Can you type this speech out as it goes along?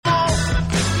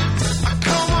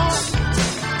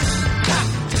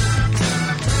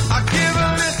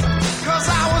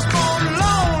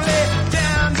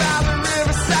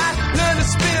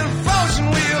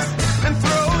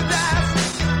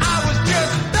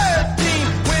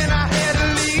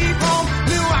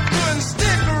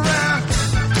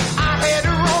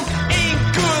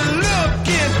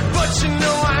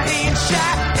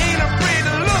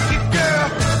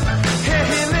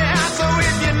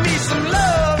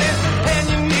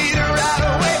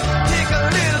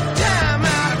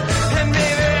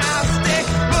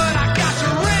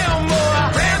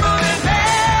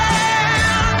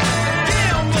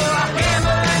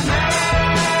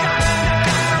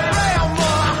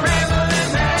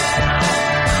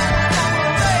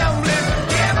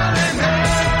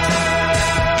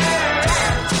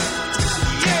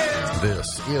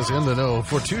In the Know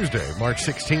for Tuesday, March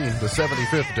 16th, the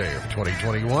 75th day of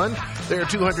 2021. There are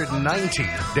 290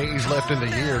 days left in the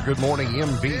year. Good morning,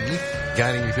 MB,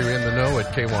 guiding you through In the Know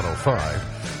at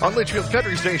K105. On Litchfield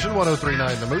Country Station,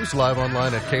 103.9 The Moose, live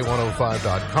online at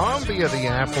K105.com via the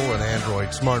Apple and Android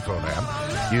smartphone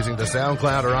app. Using the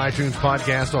SoundCloud or iTunes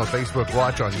podcast, on Facebook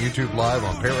Watch, on YouTube Live,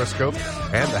 on Periscope,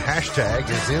 and the hashtag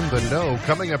is In the Know.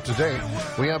 Coming up today,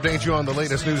 we update you on the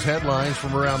latest news headlines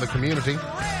from around the community,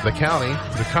 the county,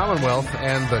 the Commonwealth,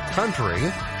 and the country.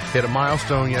 Hit a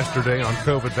milestone yesterday on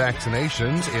COVID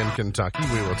vaccinations in Kentucky.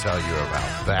 We will tell you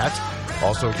about that.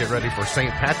 Also, get ready for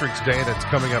St. Patrick's Day that's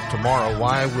coming up tomorrow.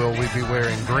 Why will we be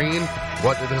wearing green?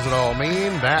 What does it all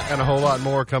mean? That and a whole lot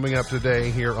more coming up today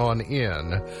here on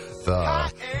In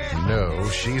the Know.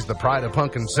 She's the pride of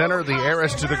Pumpkin Center, the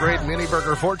heiress to the great mini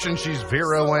burger fortune. She's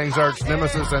Vera Wang's arch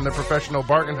nemesis and the professional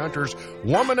bargain hunter's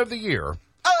woman of the year.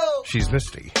 Oh! She's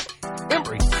Misty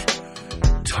Embry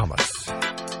Thomas.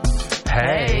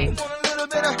 Hey.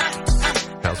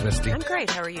 How's Misty? I'm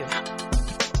great. How are you?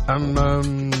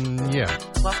 Yeah.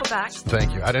 Welcome back.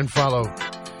 Thank you. I didn't follow.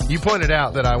 You pointed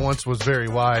out that I once was very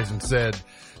wise and said,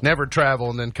 never travel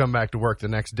and then come back to work the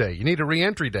next day. You need a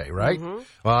reentry day, right? Mm-hmm.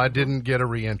 Well, I didn't get a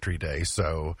reentry day,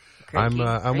 so cranky.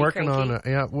 I'm working on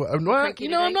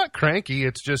I'm not cranky.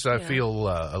 It's just I feel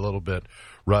a little bit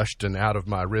rushed and out of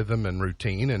my rhythm and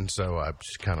routine, and so I'm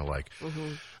just kind of like.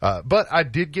 Mm-hmm. But I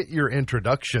did get your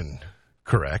introduction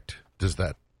correct.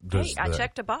 I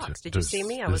checked a box. Did you see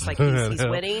me? I was like, he's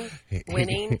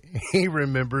winning. He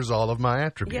remembers all of my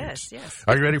attributes. Yes.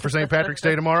 Are you ready for St. Patrick's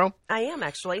Day tomorrow? I am,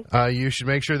 actually. You should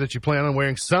make sure that you plan on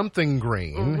wearing something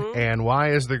green. Mm-hmm. And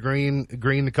why is the green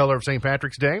the color of St.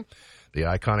 Patrick's Day? The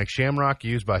iconic shamrock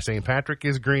used by St. Patrick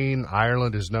is green.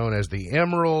 Ireland is known as the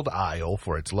Emerald Isle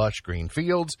for its lush green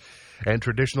fields. And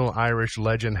traditional Irish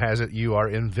legend has it you are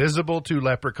invisible to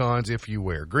leprechauns if you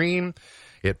wear green.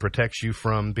 It protects you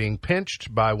from being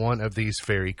pinched by one of these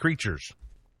fairy creatures.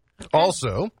 Okay.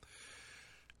 Also,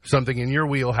 something in your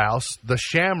wheelhouse, the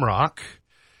shamrock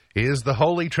is the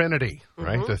Holy Trinity,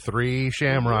 right? Mm-hmm. The three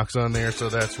shamrocks on there, so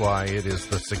that's why it is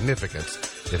the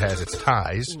significance. It has its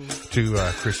ties to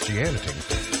Christianity.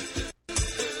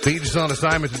 Beach is on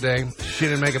assignment today. She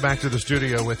didn't make it back to the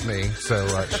studio with me, so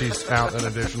she's out an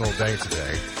additional day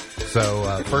today.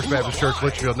 So, First Baptist Church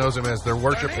Litchfield knows him as their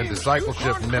worship and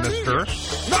discipleship minister.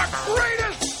 The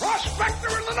greatest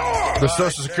prospector in the North. The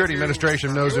Social Security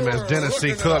Administration knows him as Dennis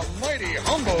C. Cook.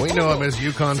 We know him as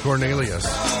Yukon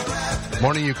Cornelius.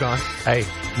 Morning, Yukon. Hey,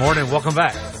 morning. Welcome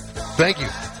back. Thank you.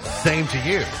 Same to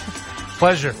you.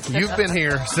 Pleasure. You've been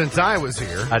here since I was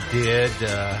here. I did.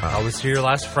 I was here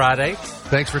last Friday.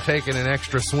 Thanks for taking an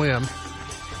extra swim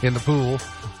in the pool.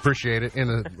 Appreciate it.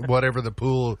 In whatever the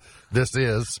pool this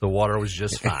is. The water was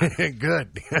just fine.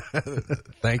 Good.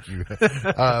 Thank you.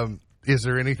 Is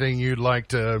there anything you'd like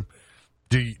to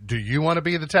do you want to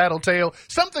be the tattletale?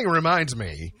 Something reminds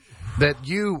me that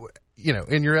you know,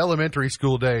 in your elementary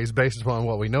school days, based upon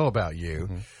what we know about you,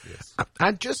 yes.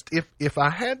 I just if I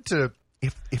had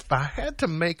to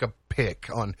make a pick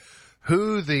on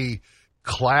who the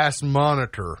class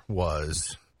monitor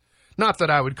was, not that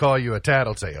I would call you a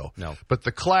tattletale, no, but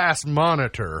the class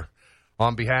monitor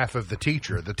on behalf of the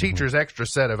teacher's extra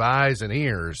set of eyes and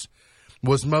ears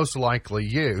was most likely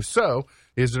you. So,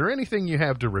 is there anything you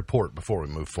have to report before we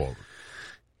move forward?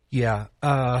 Yeah.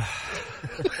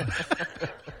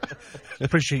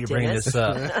 Appreciate you bringing this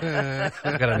up.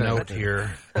 I got a note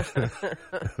here.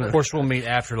 Of course, we'll meet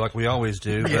after like we always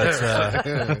do.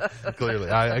 But clearly,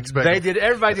 I expect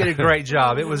everybody did a great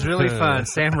job. It was really fun.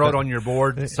 Sam wrote on your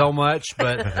board so much,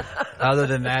 but other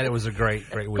than that, it was a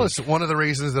great week. Well, one of the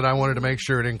reasons that I wanted to make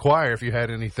sure to inquire if you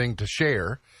had anything to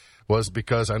share was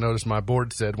because I noticed my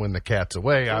board said when the cat's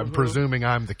away. I'm presuming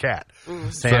I'm the cat.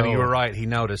 Sam, you were right. He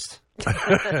noticed.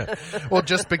 Well,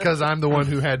 just because I'm the one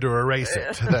who had to erase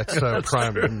it. That's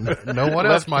prime. No one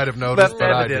else might have noticed,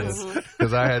 but I did,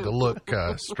 because I had to look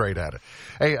straight at it.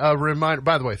 Hey, reminder,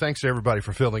 by the way, thanks to everybody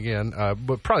for filling in.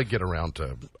 We'll probably get around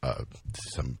to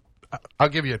some. I'll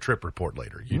give you a trip report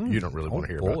later. You don't really want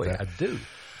to hear about that. I do.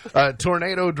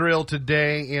 Tornado drill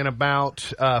today in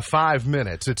about 5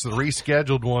 minutes. It's the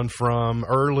rescheduled one from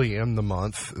early in the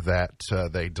month that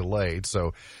they delayed.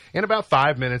 So in about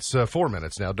 5 minutes, 4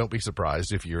 minutes now, don't be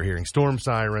surprised if you're hearing storm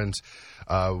sirens.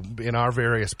 In our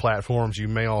various platforms, you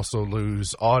may also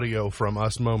lose audio from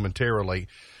us momentarily.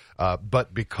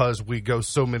 But because we go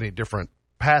so many different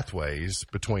pathways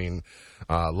between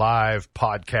live,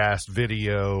 podcast,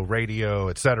 video, radio,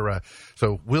 etc.,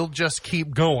 so we'll just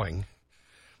keep going.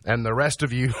 And the rest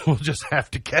of you will just have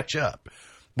to catch up.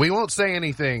 We won't say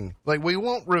anything. Like, we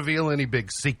won't reveal any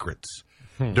big secrets.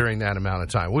 during that amount of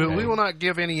time. We will not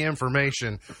give any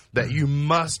information that you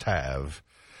must have,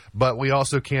 but we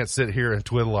also can't sit here and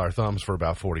twiddle our thumbs for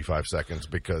about 45 seconds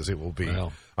because it will be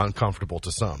uncomfortable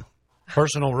to some.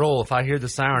 Personal rule, if I hear the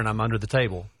siren, I'm under the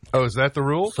table. Oh, is that the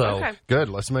rule? So good.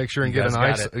 Let's make sure and get an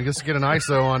ISO. Let's get an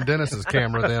ISO on Dennis's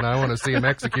camera then. I want to see him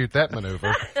execute that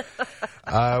maneuver.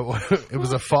 It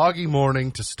was a foggy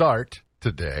morning to start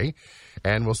today,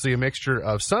 and we'll see a mixture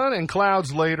of sun and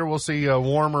clouds later. We'll see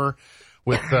warmer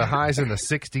with highs in the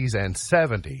 60s and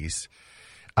 70s.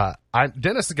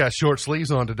 Dennis has got short sleeves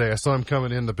on today. I saw him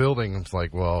coming in the building. I was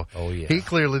like, well,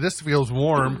 this feels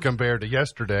warm compared to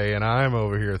yesterday, and I'm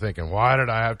over here thinking, why did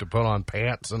I have to put on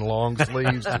pants and long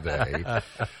sleeves today?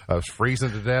 I was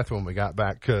freezing to death when we got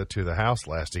back to the house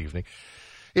last evening.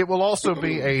 It will also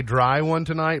be a dry one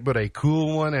tonight, but a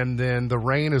cool one, and then the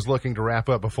rain is looking to wrap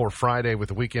up before Friday with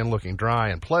the weekend looking dry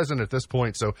and pleasant at this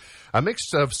point. So a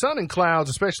mix of sun and clouds,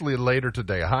 especially later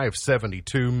today, a high of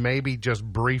 72, maybe just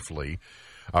briefly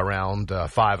around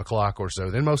 5 o'clock or so.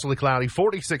 Then mostly cloudy,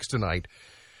 46 tonight.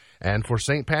 And for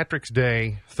St. Patrick's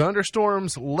Day,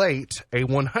 thunderstorms late, a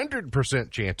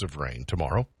 100% chance of rain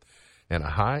tomorrow, and a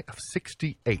high of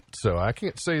 68. So I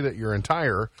can't say that your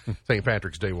entire St.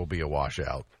 Patrick's Day will be a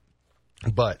washout,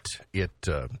 but it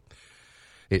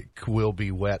will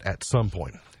be wet at some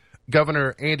point.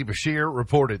 Governor Andy Beshear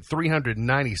reported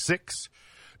 396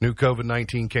 new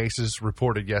COVID-19 cases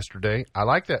reported yesterday. I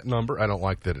like that number. I don't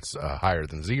like that it's higher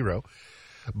than 0,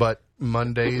 but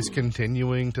Monday is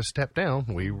continuing to step down.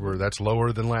 That's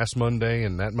lower than last Monday,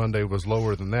 and that Monday was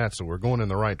lower than that, so we're going in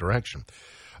the right direction.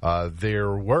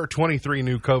 There were 23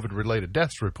 new COVID-related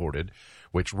deaths reported,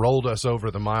 which rolled us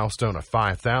over the milestone of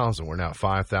 5,000. We're now at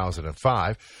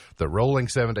 5,005. The rolling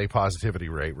 7-day positivity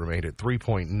rate remained at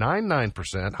 3.99%.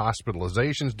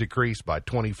 Hospitalizations decreased by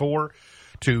 24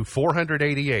 to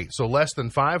 488. So less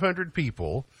than 500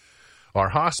 people are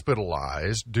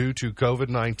hospitalized due to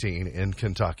COVID-19 in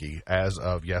Kentucky as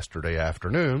of yesterday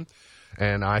afternoon.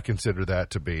 And I consider that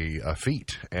to be a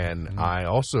feat. And I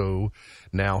also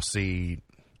now see,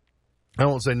 I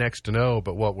won't say next to no,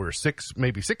 but we're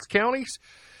maybe six counties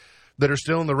that are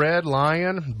still in the red.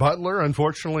 Lyon, Butler,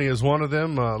 unfortunately, is one of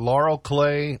them. Laurel,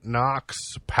 Clay, Knox,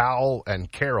 Powell,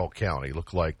 and Carroll County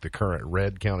look like the current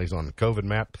red counties on the COVID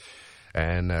map.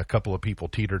 And a couple of people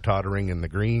teeter-tottering in the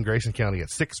green. Grayson County at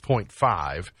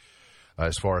 6.5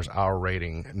 as far as our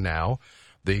rating now.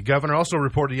 The governor also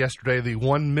reported yesterday the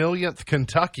 1 millionth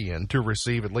Kentuckian to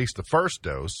receive at least the first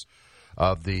dose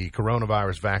of the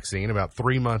coronavirus vaccine, about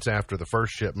 3 months after the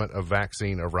first shipment of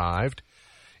vaccine arrived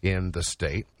in the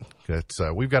state.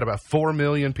 We've got about 4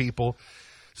 million people,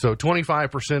 so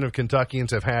 25% of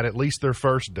Kentuckians have had at least their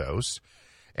first dose.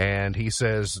 And he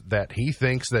says that he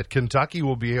thinks that Kentucky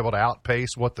will be able to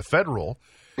outpace what the federal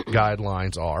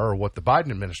guidelines are, or what the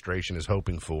Biden administration is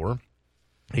hoping for.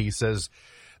 He says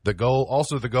the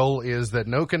goal is that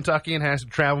no Kentuckian has to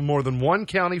travel more than one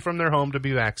county from their home to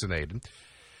be vaccinated.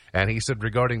 And he said,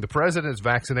 regarding the president's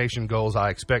vaccination goals, I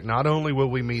expect not only will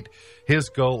we meet his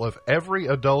goal of every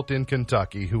adult in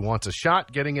Kentucky who wants a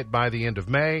shot getting it by the end of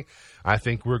May, I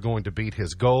think we're going to beat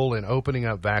his goal in opening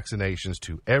up vaccinations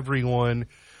to everyone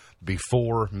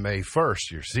before May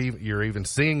 1st. You're even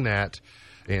seeing that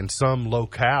in some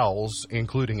locales,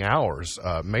 including ours.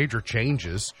 Major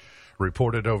changes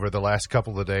reported over the last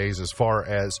couple of days as far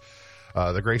as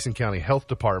the Grayson County Health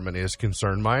Department is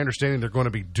concerned. My understanding, they're going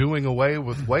to be doing away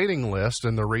with waiting lists,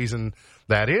 and the reason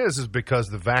that is because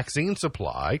the vaccine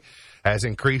supply has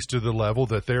increased to the level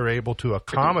that they're able to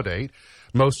accommodate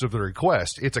most of the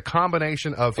requests. It's a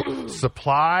combination of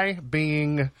supply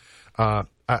being,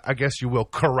 I guess you will,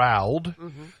 corralled.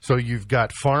 Mm-hmm. So you've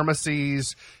got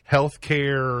pharmacies,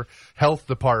 healthcare, health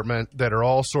department that are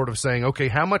all sort of saying, okay,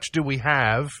 how much do we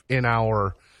have in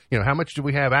our, how much do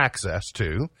we have access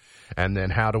to? And then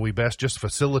how do we best just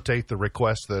facilitate the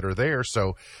requests that are there?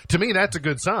 So to me, that's a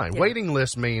good sign. Yeah. Waiting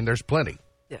lists mean there's plenty.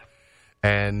 Yeah.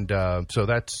 And so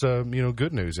that's,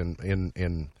 good news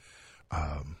in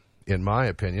my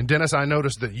opinion. Dennis, I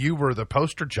noticed that you were the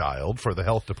poster child for the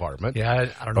health department. Yeah,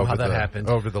 I don't know how that happened.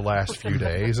 Over the last few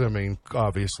days. I mean,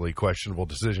 obviously questionable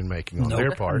decision-making on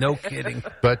their part. No kidding.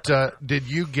 But did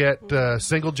you get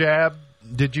single jab?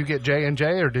 Did you get J&J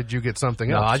or did you get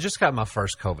something else? No, I just got my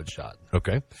first COVID shot.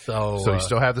 Okay. So you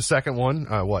still have the second one?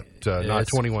 Not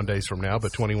 21 days from now,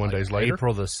 but 21 days later?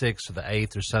 April the 6th or the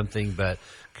 8th or something. But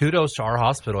kudos to our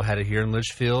hospital. Had it here in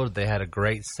Litchfield. They had a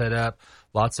great setup,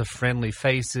 lots of friendly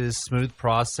faces, smooth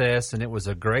process, and it was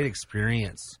a great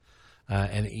experience,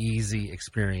 an easy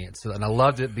experience. And I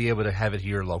loved it, be able to have it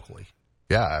here locally.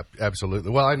 Yeah,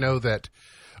 absolutely. Well, I know that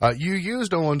you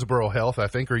used Owensboro Health, I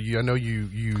think, or I know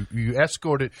you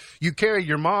escorted, you carried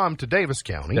your mom to Davis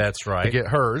County. That's right. To get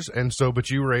hers, and so, but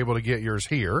you were able to get yours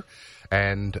here,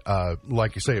 and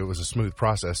like you say, it was a smooth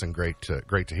process and great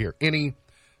to hear.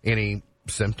 Any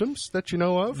symptoms that you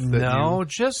know of? No,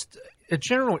 just a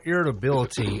general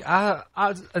irritability.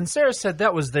 And Sarah said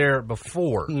that was there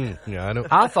before. Yeah, I know.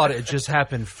 I thought it just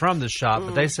happened from the shot,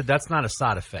 but they said that's not a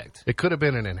side effect. It could have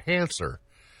been an enhancer,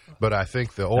 but I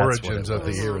think the origins of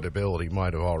the irritability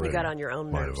might have already. You got on your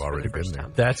own nerves for the first been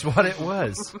time. That's what it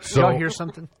was. So, y'all hear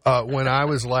something? When I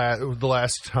was the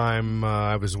last time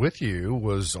I was with you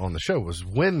was on the show was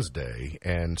Wednesday,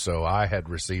 and so I had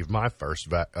received my first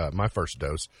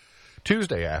dose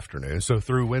Tuesday afternoon. So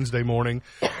through Wednesday morning,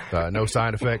 no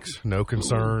side effects, no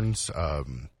concerns.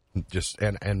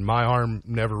 And my arm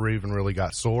never even really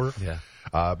got sore. Yeah.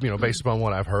 Based upon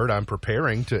what I've heard, I'm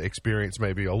preparing to experience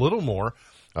maybe a little more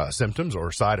symptoms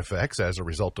or side effects as a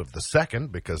result of the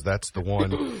second, because that's the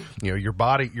one,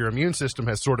 your immune system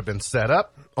has sort of been set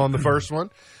up on the first one.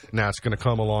 Now it's going to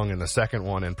come along in the second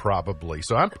one, and probably.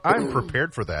 So I'm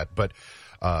prepared for that. But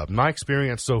my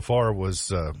experience so far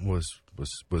was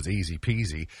easy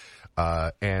peasy.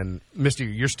 And Misty,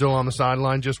 you're still on the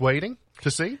sideline just waiting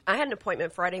to see? I had an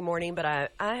appointment Friday morning, but I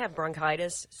have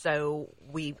bronchitis, so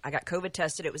I got COVID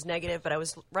tested. It was negative, but I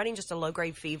was running just a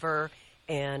low-grade fever,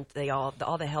 and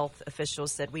all the health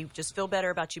officials said, we just feel better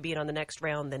about you being on the next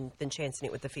round than chancing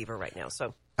it with the fever right now.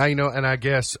 So and I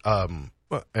guess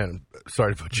and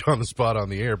sorry to put you on the spot on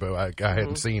the air, but I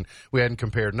hadn't we hadn't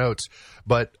compared notes.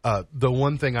 But the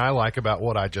one thing I like about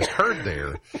what I just heard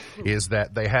there is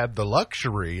that they had the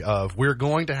luxury of, we're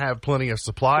going to have plenty of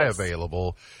supply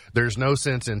available. There's no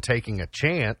sense in taking a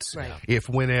chance if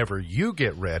whenever you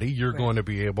get ready, you're going to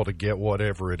be able to get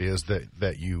whatever it is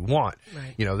that you want.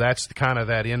 Right. That's kind of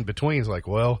that in between. It's like,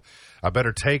 well, I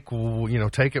better take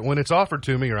it when it's offered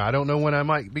to me, or I don't know when I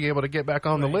might be able to get back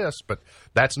on the list. But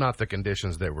that's not the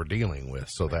conditions that we're dealing with.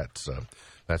 So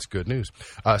that's good news.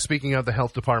 Speaking of the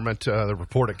health department, the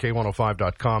report at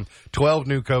K105.com, 12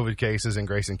 new COVID cases in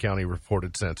Grayson County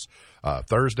reported since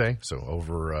Thursday. So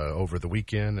over the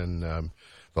weekend and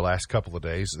the last couple of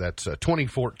days. That's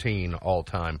 2014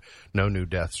 all-time. No new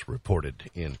deaths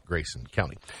reported in Grayson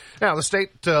County. Now, the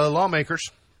state lawmakers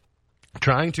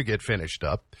trying to get finished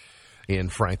up in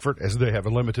Frankfort, as they have a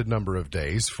limited number of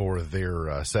days for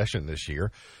their session this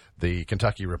year. The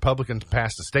Kentucky Republicans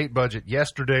passed a state budget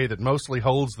yesterday that mostly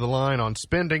holds the line on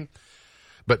spending,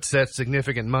 but sets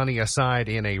significant money aside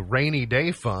in a rainy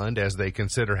day fund as they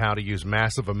consider how to use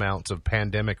massive amounts of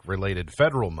pandemic-related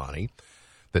federal money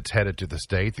that's headed to the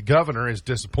state. The governor is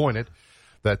disappointed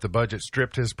that the budget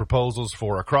stripped his proposals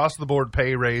for across-the-board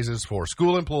pay raises for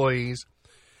school employees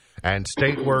and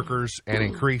state workers and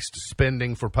increased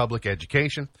spending for public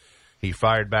education. He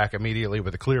fired back immediately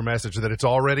with a clear message that it's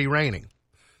already raining.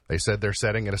 They said they're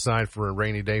setting it aside for a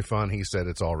rainy day fund. He said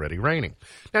it's already raining.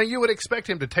 Now, you would expect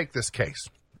him to take this case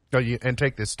and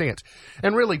take this stance.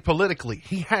 And really, politically,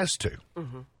 he has to.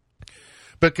 Mm-hmm.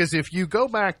 Because if you go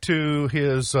back to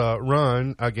his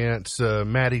run against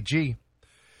Matty G,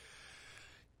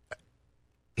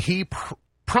 he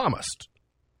promised,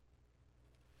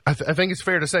 I think it's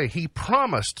fair to say, he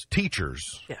promised teachers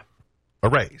a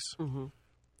raise. Mm-hmm.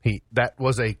 That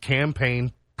was a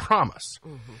campaign promise.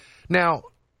 Mm-hmm. Now,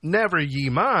 never ye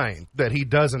mind that he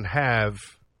doesn't have,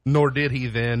 nor did he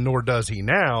then, nor does he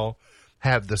now,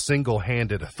 have the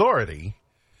single-handed authority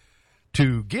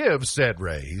to give said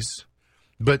raise.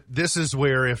 But this is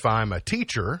where, if I'm a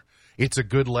teacher, it's a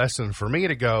good lesson for me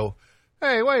to go,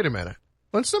 hey, wait a minute.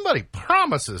 When somebody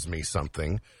promises me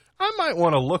something, I might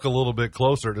want to look a little bit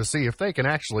closer to see if they can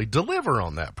actually deliver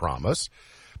on that promise,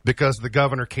 because the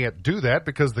governor can't do that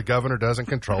because the governor doesn't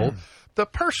control the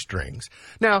purse strings.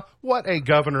 Now, what a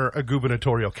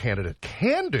gubernatorial candidate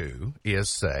can do is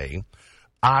say,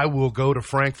 I will go to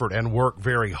Frankfort and work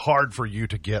very hard for you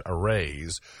to get a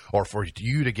raise, or for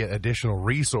you to get additional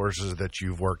resources that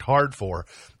you've worked hard for.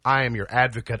 I am your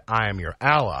advocate. I am your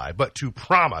ally. But to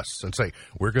promise and say,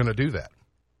 we're going to do that.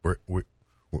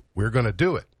 We're going to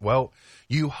do it. Well,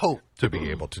 you hope to be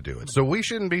able to do it. So we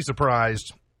shouldn't be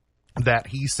surprised that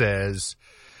he says,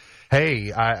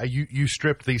 hey, you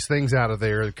stripped these things out of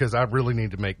there because I really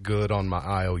need to make good on my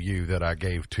IOU that I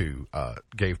gave to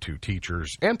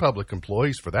teachers and public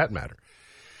employees, for that matter.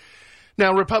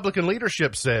 Now, Republican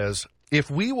leadership says,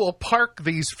 if we will park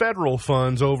these federal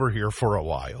funds over here for a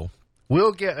while,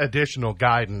 we'll get additional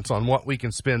guidance on what we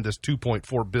can spend this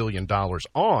 $2.4 billion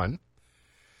on.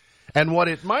 And what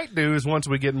it might do is, once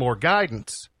we get more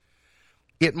guidance,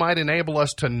 it might enable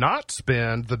us to not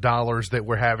spend the dollars that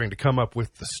we're having to come up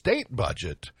with the state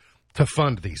budget to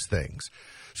fund these things.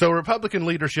 So Republican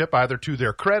leadership, either to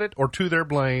their credit or to their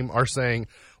blame, are saying,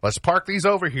 let's park these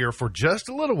over here for just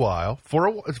a little while,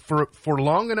 for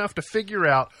long enough to figure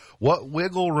out what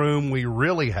wiggle room we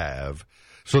really have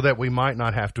so that we might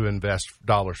not have to invest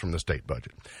dollars from the state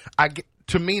budget.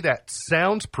 To me, that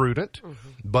sounds prudent,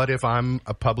 but if I'm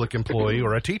a public employee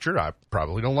or a teacher, I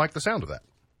probably don't like the sound of that.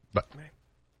 But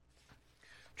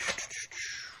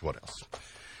what else?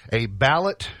 A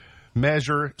ballot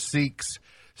measure seeks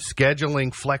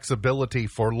scheduling flexibility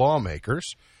for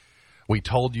lawmakers. I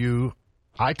told you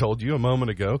a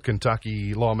moment ago,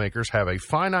 Kentucky lawmakers have a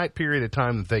finite period of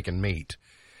time that they can meet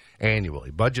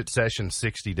annually. Budget session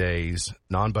 60 days,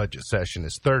 non-budget session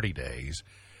is 30 days.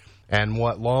 And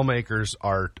what lawmakers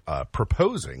are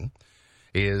proposing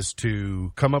is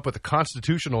to come up with a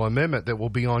constitutional amendment that will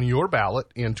be on your ballot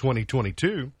in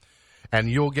 2022, and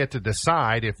you'll get to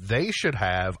decide if they should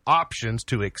have options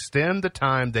to extend the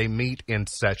time they meet in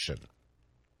session.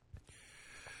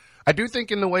 I do think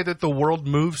in the way that the world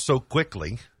moves so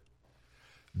quickly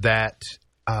that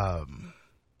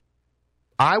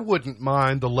I wouldn't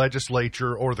mind the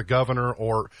legislature or the governor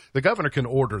can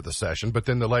order the session, but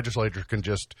then the legislature can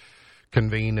just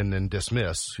convene and then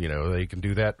dismiss. They can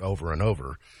do that over and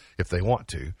over if they want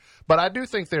to. But I do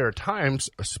think there are times,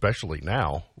 especially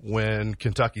now, when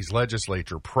Kentucky's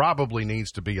legislature probably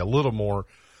needs to be a little more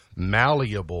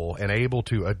malleable and able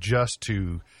to adjust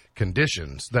to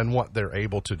conditions than what they're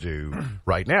able to do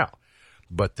right now.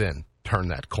 But then turn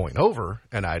that coin over,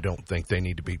 and I don't think they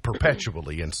need to be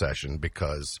perpetually in session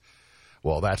because,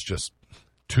 well, that's just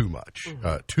too much,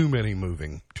 too many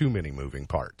moving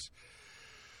parts.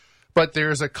 But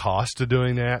there's a cost to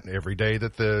doing that. Every day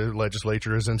that the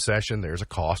legislature is in session, there's a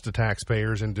cost to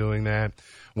taxpayers in doing that.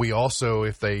 We also,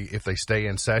 if they stay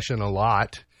in session a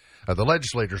lot, the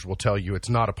legislators will tell you it's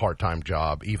not a part-time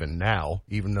job even now,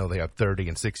 even though they have 30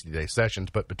 and 60-day sessions.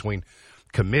 But between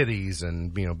committees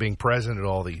and being present at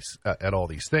all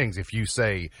these things, if you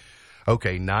say,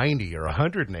 okay, 90 or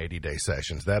 180-day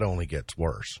sessions, that only gets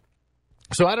worse.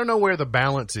 So I don't know where the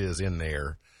balance is in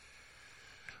there.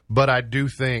 But I do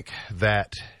think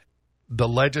that the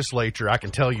legislature, I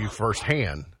can tell you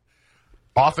firsthand,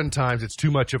 oftentimes it's too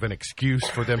much of an excuse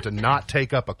for them to not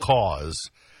take up a cause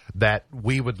that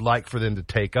we would like for them to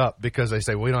take up because they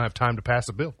say, we don't have time to pass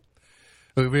a bill.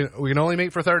 We can only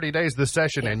meet for 30 days this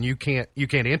session, and you can't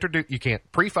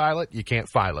pre-file it, you can't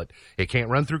file it. It can't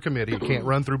run through committee, it can't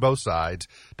run through both sides,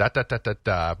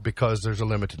 because there's a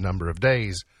limited number of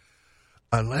days,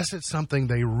 unless it's something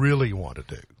they really want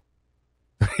to do.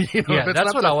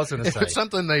 That's what I was going to say. If it's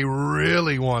something they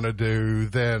really want to do,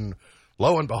 then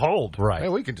lo and behold, right? Hey,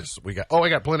 we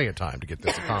got plenty of time to get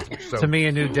this accomplished. So, to me,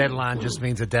 a new deadline just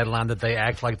means a deadline that they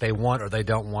act like they want or they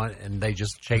don't want, and they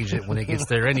just change it when it gets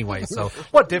there anyway. So,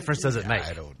 what difference does it make?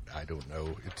 I don't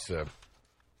know. It's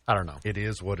I don't know. It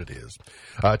is what it is.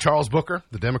 Charles Booker,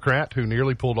 the Democrat who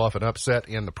nearly pulled off an upset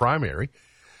in the primary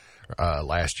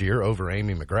last year over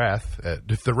Amy McGrath,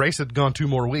 if the race had gone 2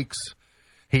 more weeks,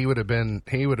 he would have been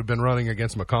running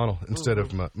against McConnell instead of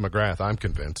McGrath, I'm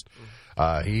convinced.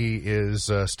 He is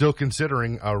still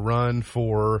considering a run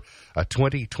for a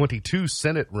 2022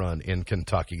 Senate run in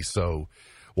Kentucky. So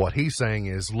what he's saying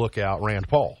is look out Rand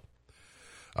Paul,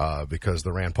 because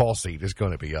the Rand Paul seat is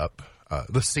going to be up.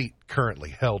 The seat currently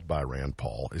held by Rand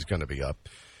Paul is going to be up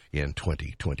in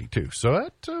 2022. So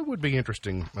that would be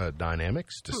interesting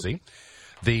dynamics to see.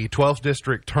 The 12th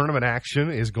District tournament action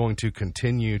is going to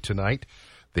continue tonight.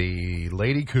 The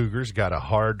Lady Cougars got a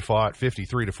hard-fought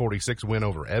 53-46 win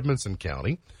over Edmonson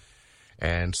County.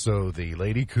 And so the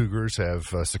Lady Cougars have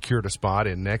secured a spot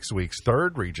in next week's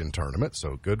 3rd region tournament,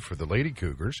 so good for the Lady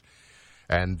Cougars.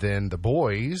 And then the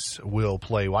boys will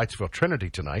play Whitesville Trinity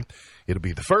tonight. It'll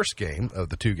be the first game of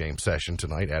the 2-game session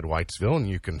tonight at Whitesville, and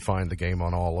you can find the game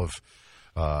on all of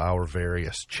our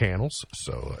various channels.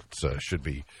 So it should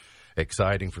be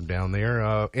exciting from down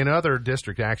there. In other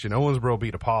district action, Owensboro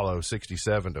beat Apollo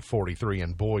 67-43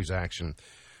 in boys action.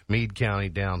 Meade County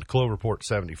down to Cloverport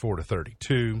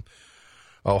 74-32.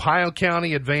 Ohio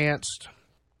County advanced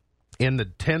in the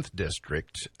 10th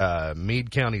district. Meade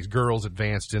County's girls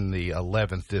advanced in the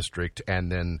 11th district.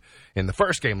 And then in the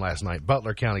first game last night,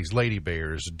 Butler County's Lady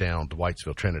Bears down to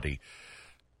Whitesville Trinity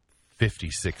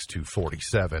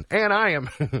 56-47. And I am,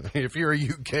 if you're a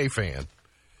UK fan,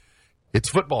 it's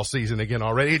football season again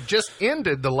already. It just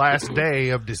ended the last day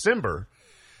of December,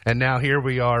 and now here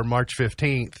we are, March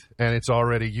 15th, and it's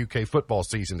already UK football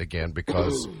season again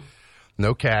because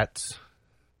no cats,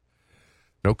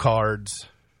 no cards,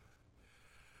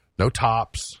 no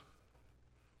tops,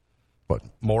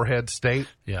 Morehead State?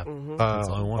 Yeah. That's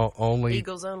the only one. Only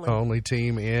Eagles only. Only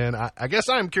team in. I guess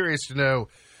I'm curious to know,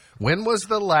 when was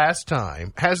the last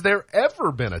time, has there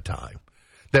ever been a time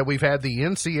that we've had the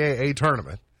NCAA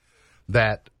tournament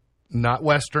that not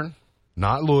Western,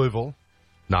 not Louisville,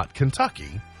 not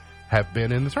Kentucky have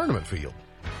been in the tournament field?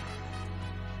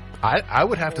 I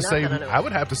would have to say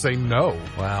no.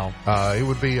 Wow. It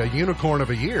would be a unicorn of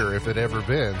a year if it ever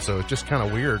been. So it's just kind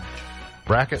of weird.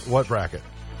 Bracket? What bracket?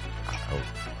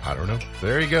 I don't know.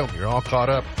 There you go. You're all caught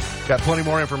up. Got plenty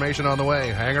more information on the way.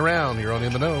 Hang around. You're on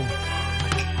In the Know.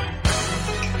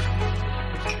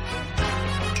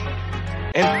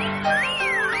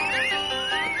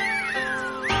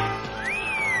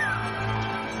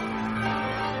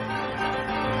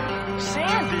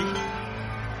 Sandy?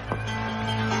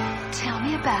 Tell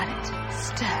me about it,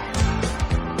 Stud.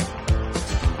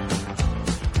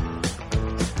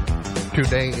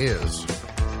 Today is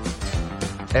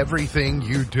Everything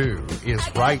You Do Is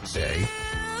Right Day.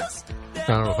 I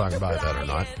don't know if I can buy that or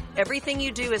not. Everything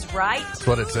you do is right. That's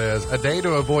what it says. A day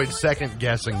to avoid second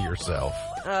guessing yourself.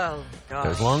 Oh, gosh.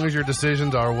 As long as your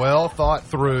decisions are well thought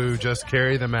through, just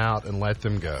carry them out and let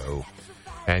them go.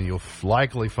 And you'll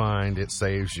likely find it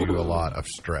saves you a lot of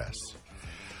stress.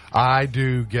 I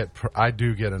do get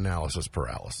analysis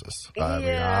paralysis. And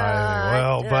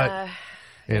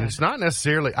it's not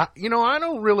necessarily,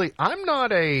 I'm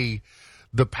not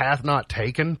the path not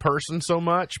taken person so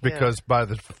much, because by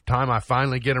the time I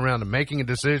finally get around to making a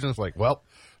decision, it's like, well,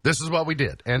 this is what we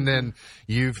did. And then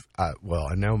I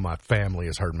know my family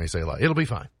has heard me say, like, it'll be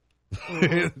fine.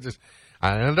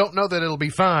 I don't know that it'll be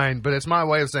fine, but it's my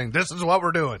way of saying, this is what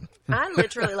we're doing. I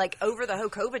literally, over the whole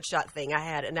COVID shot thing, I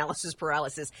had analysis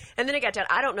paralysis. And then it got down.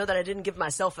 I don't know that I didn't give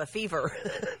myself a fever.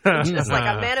 Just like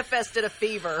I manifested a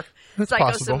fever.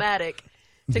 Psychosomatic.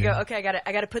 To go, okay,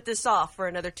 I got to put this off for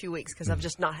another 2 weeks because I've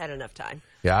just not had enough time.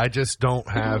 Yeah, I just don't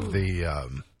have the.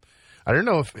 I don't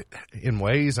know if, in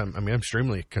ways, I'm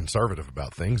extremely conservative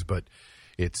about things, but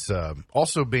it's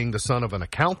also being the son of an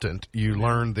accountant. You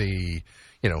learn the,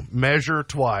 measure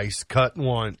twice, cut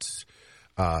once,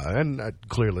 and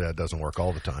clearly that doesn't work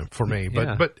all the time for me.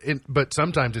 But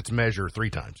sometimes it's measure 3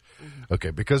 times.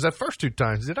 Okay, because that first 2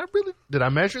 times, did I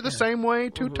measure the same way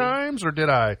 2 times, or did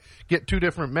I get 2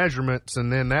 different measurements,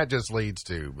 and then that just leads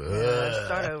to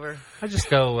start over. I just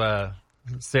go,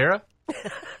 Sarah,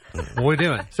 what are we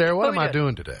doing? Sarah, what am I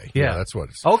doing today? Yeah, that's what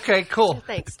it's. Okay, cool.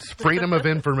 Thanks. It's Freedom of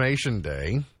Information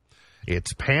Day.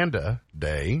 It's Panda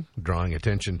Day, drawing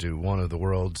attention to one of the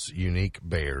world's unique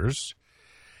bears.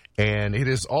 And it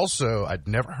is also, I'd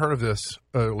never heard of this,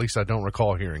 at least I don't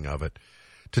recall hearing of it.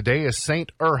 Today is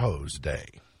St. Urho's Day.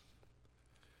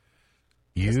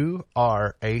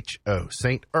 U-R-H-O,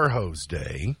 St. Urho's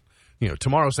Day.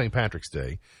 Tomorrow's St. Patrick's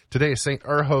Day. Today is St.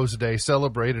 Urho's Day,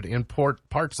 celebrated in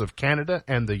parts of Canada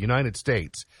and the United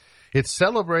States. It's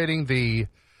celebrating the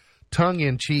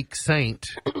tongue-in-cheek saint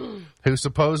who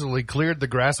supposedly cleared the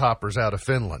grasshoppers out of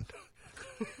Finland.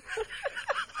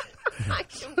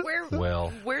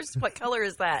 What color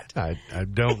is that? I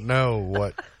don't know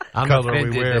what I'm color we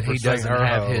offended wear that for he St. doesn't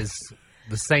have Urho.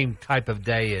 the same type of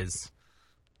day as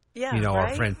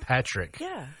our friend Patrick.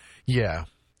 Yeah. Yeah.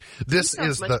 This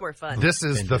sounds is much more fun. This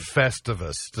is the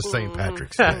Festivus to St.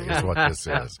 Patrick's Day is what this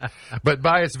is. But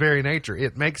by its very nature,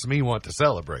 it makes me want to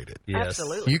celebrate it. Yes.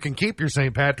 Absolutely. You can keep your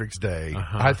St. Patrick's Day.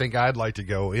 I think I'd like to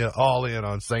go all in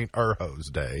on St. Urho's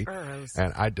Day.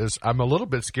 And I'm a little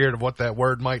bit scared of what that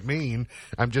word might mean.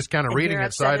 I'm just kind of reading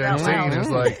it sight unseen. It's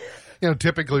like,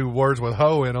 typically words with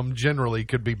ho in them generally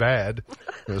could be bad.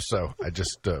 So I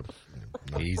just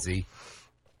easy.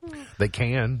 They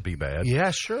can be bad. Yeah,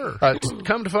 sure.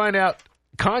 Come to find out,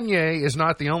 Kanye is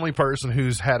not the only person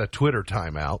who's had a Twitter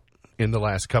timeout in the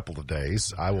last couple of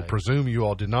days. I will presume you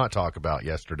all did not talk about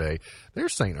yesterday.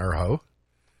 There's St. Urho.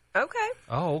 Okay.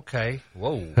 Oh, okay.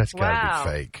 Whoa. That's got to be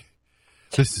fake.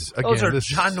 This is Those are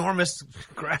ginormous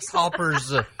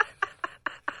grasshoppers.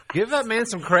 Give that man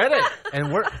some credit.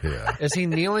 And is he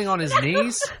kneeling on his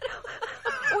knees?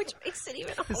 Which makes it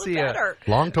even he better.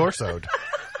 Long torsoed.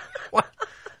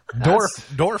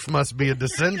 Dorf must be a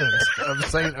descendant of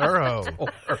St. Urho.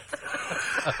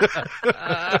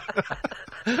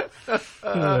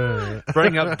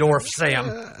 Bring up Dorf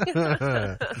Sam.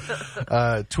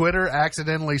 Twitter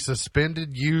accidentally suspended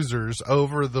users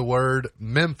over the word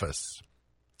Memphis.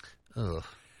 Ugh.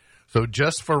 So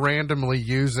just for randomly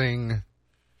using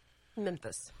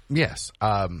Memphis. Yes.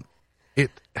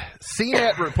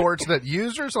 CNET reports that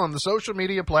users on the social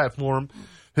media platform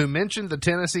who mentioned the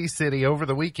Tennessee city over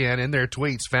the weekend in their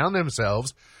tweets found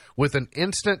themselves with an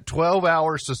instant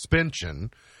 12-hour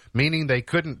suspension meaning they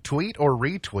couldn't tweet or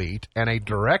retweet, and a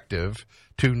directive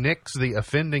to nix the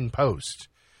offending post.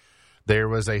 There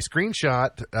was a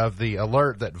screenshot of the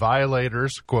alert that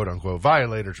violators, quote-unquote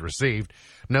violators, received,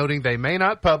 noting they may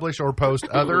not publish or post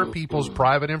other people's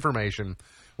private information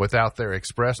without their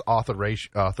express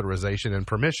authorization and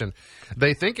permission.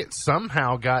 They think it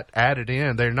somehow got added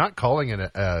in. They're not calling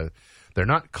it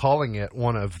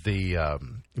one of the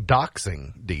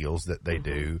doxing deals that they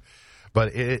do,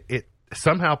 but it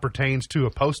somehow pertains to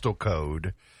a postal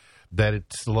code that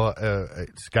it's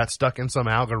got stuck in some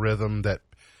algorithm that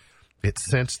it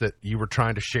sensed that you were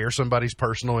trying to share somebody's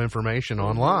personal information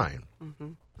online.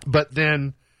 Mm-hmm. But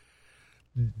then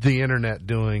the internet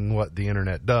doing what the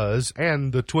internet does,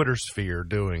 and the Twitter sphere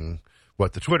doing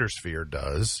what the Twitter sphere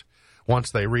does, once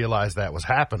they realized that was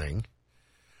happening,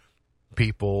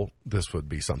 this would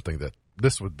be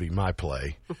my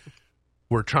play.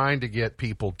 We're trying to get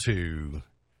people to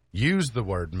use the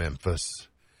word Memphis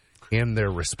in their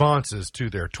responses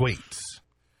to their tweets,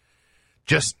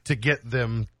 just to get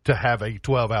them to have a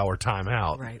 12-hour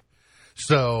timeout. Right.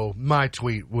 So my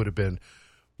tweet would have been,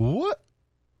 what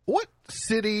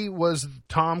city was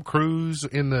Tom Cruise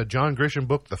in the John Grisham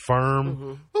book, The Firm?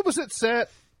 Mm-hmm. What was it set?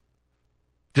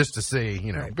 Just to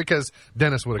see, right. Because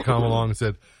Dennis would have come along and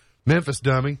said, Memphis,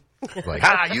 dummy.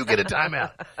 Like, you get a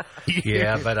timeout.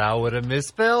 Yeah, but I would have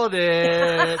misspelled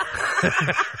it.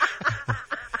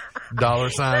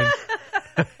 $.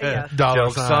 Yeah. Dollar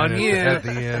sign on you at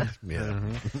the end. Yeah.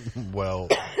 Mm-hmm. Well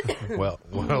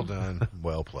done.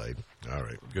 Well played. All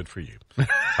right. Good for you.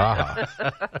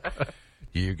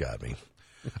 You got me.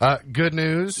 Good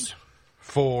news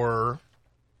for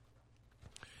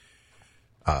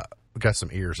we got some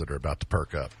ears that are about to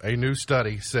perk up. A new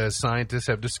study says scientists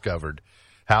have discovered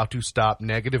how to stop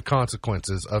negative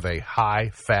consequences of a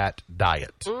high-fat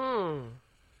diet.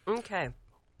 Okay.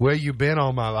 Where you been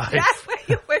all my life?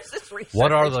 Where's this research?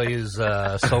 What are these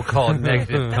so-called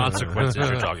negative consequences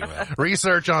you're talking about?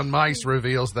 Research on mice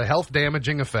reveals the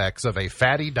health-damaging effects of a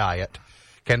fatty diet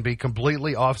can be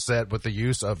completely offset with the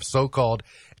use of so-called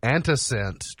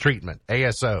antisense treatment,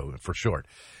 ASO for short.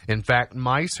 In fact,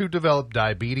 mice who develop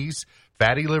diabetes,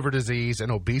 fatty liver disease,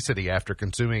 and obesity after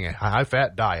consuming a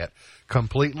high-fat diet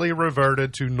completely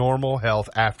reverted to normal health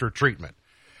after treatment.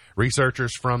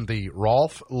 Researchers from the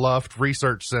Rolf Luft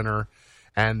Research Center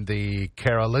and the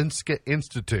Karolinska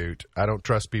Institute, I don't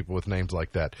trust people with names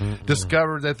like that,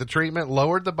 discovered that the treatment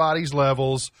lowered the body's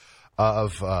levels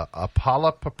of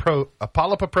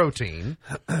apolipoprotein.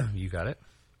 You got it.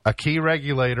 A key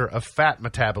regulator of fat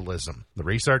metabolism. The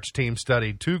research team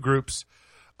studied 2 groups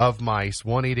of mice,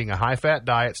 one eating a high-fat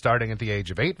diet starting at the age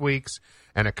of 8 weeks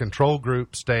and a control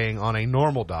group staying on a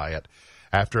normal diet.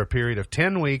 After a period of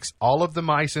 10 weeks, all of the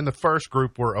mice in the first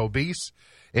group were obese,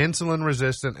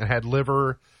 insulin-resistant, and had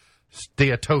liver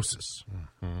steatosis.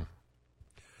 Mm-hmm.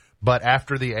 But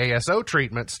after the ASO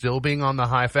treatment, still being on the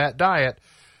high-fat diet,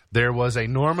 there was a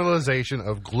normalization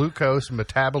of glucose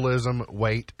metabolism,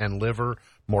 weight, and liver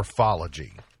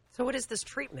morphology. So what is this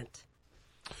treatment?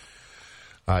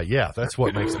 Yeah, that's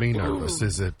what makes me nervous.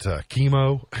 Is it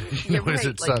chemo? Yeah, right. Is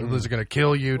it going to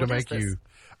kill you to make you?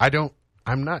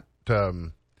 I'm not.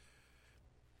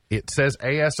 It says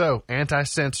ASO,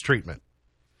 antisense treatment.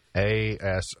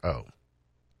 ASO.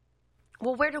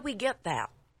 Well, where do we get that?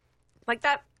 Like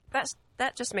that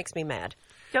just makes me mad.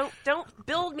 Don't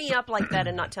build me up like that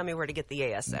and not tell me where to get the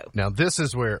ASO. Now this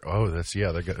is where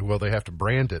they have to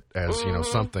brand it as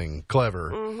something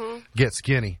clever, get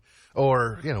skinny,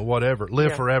 or whatever,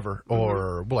 live forever,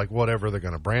 or like whatever they're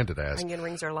going to brand it as. Onion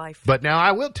rings are life. But now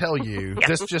I will tell you,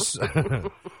 this just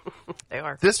they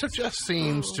are. This just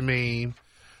seems to me.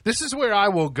 This is where I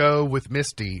will go with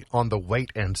Misty on the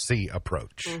wait and see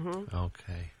approach. Mm-hmm.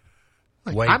 Okay.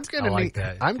 Wait, I'm gonna need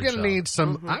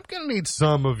some. I'm gonna need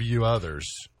some of you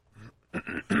others.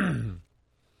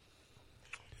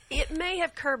 It may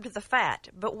have curbed the fat,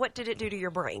 but what did it do to your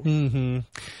brain? Mm-hmm.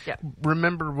 Yeah.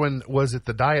 Remember was it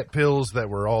the diet pills that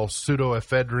were all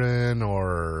pseudoephedrine,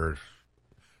 or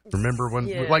remember when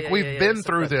we've been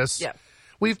through this. Yeah.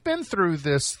 We've been through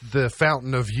this, the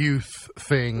Fountain of Youth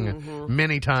thing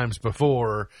many times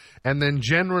before, and then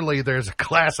generally there's a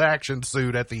class action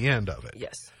suit at the end of it.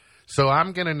 Yes. So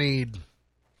I'm going to need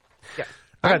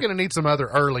some other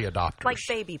early adopters. Like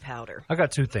baby powder. I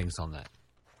got 2 things on that.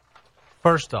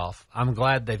 First off, I'm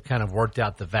glad they've kind of worked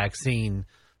out the vaccine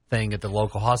thing at the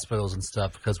local hospitals and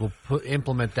stuff, because we'll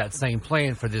implement that same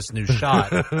plan for this new shot.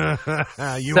 You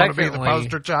want to be the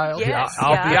poster child? Yes,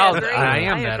 I'll be out. I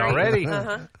am that agree.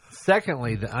 already.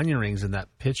 Secondly, the onion rings in that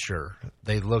picture,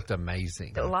 they looked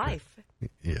amazing. The life.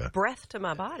 Yeah. breath to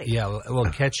my body. Yeah, well,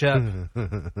 ketchup.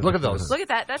 Look at those. Look at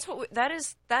that. That's what that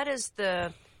is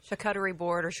the charcuterie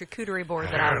board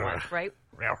that I want, right?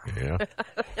 Yeah.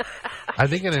 I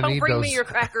think I Don't need bring those. me your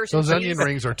crackers and Those onion cheese.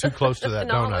 rings are too close to that And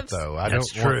donut, olives. though.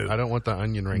 That's true. I don't want the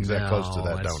onion rings that close to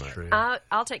that that's donut. True.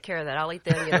 I'll take care of that. I'll eat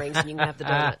the onion rings and you can have the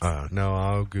donuts. No,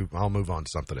 I'll move on to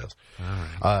something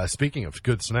else. Speaking of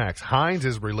good snacks, Heinz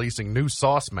is releasing new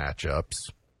sauce matchups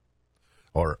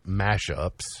or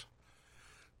mashups.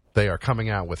 They are coming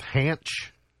out with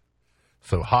Hanch,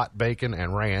 so hot bacon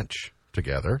and ranch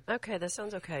together, Okay, that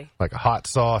sounds okay. like a hot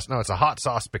sauce. No, it's a hot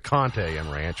sauce picante and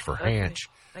ranch for Hanch.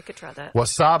 I could try that.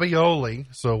 Wasabioli,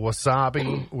 so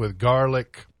wasabi with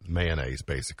garlic mayonnaise,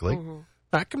 basically.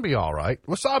 That can be all right.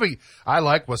 Wasabi, I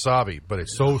like wasabi, but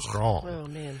it's so strong. Oh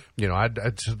man. You know, I'd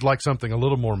like something a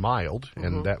little more mild,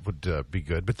 and that would be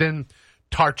good. But then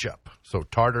tarchup, so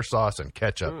tartar sauce and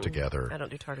ketchup together. I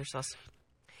don't do tartar sauce.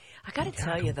 I got to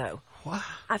tell you though,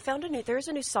 I found there's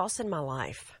a new sauce in my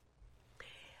life.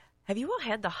 Have you all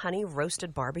had the honey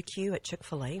roasted barbecue at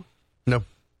Chick-fil-A?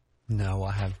 No,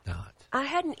 I have not. I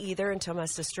hadn't either until my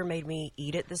sister made me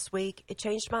eat it this week. It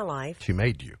changed my life. She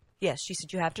made you. Yes, she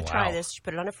said, you have to try this. She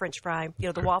put it on a French fry,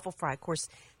 the waffle fry. Of course,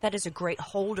 that is a great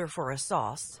holder for a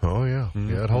sauce. Oh, yeah.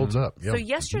 Yeah, it holds up. Yep. So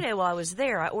yesterday while I was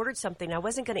there, I ordered something. I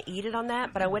wasn't going to eat it on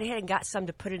that, but I went ahead and got some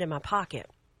to put it in my pocket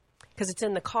because it's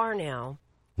in the car now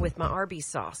with my Arby's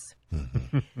sauce.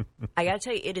 I got to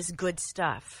tell you, it is good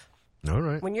stuff. All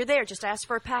right. When you're there, just ask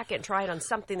for a packet and try it on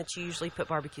something that you usually put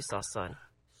barbecue sauce on.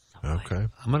 Okay.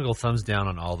 I'm going to go thumbs down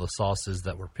on all the sauces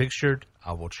that were pictured.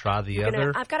 I will try the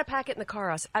other. I've got a packet in the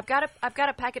car. I've got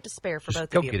a packet to spare for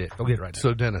both Go of you. get it. Go get it right now.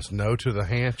 So, Dennis, no to the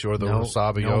Hanch or the No,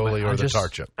 wasabioli no, or I the just-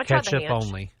 tarchup? I tried the Ketchup Hanch.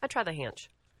 only. I tried the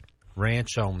Hanch.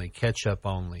 Ranch only. Ketchup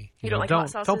only. You don't like hot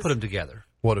sauces? Don't put them together.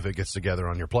 What if it gets together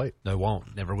on your plate? No,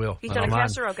 won't. Never will. He's Not not a on mine.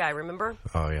 casserole guy, remember?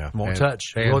 Oh, yeah. Won't And- touch.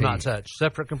 and Will he- not touch.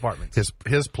 Separate compartments.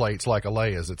 His plate's like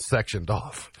Alea's. It's sectioned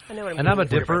off. I know what And I'm a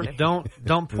for your dipper. birthday.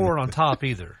 Don't pour it on top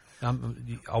either.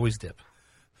 You always dip.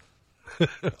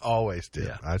 Always did.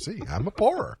 Yeah. I see. I'm a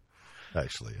pourer,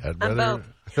 actually. I'd I'm rather.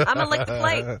 both. I'm going to lick the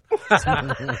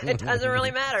plate. So it doesn't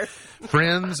really matter.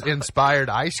 Friends Inspired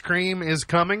Ice Cream is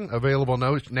coming, available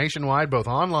nationwide, both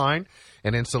online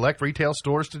and in select retail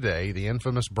stores today. The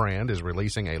infamous brand is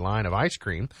releasing a line of ice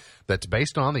cream that's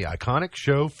based on the iconic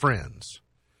show Friends.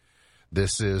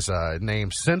 This is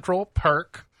named Central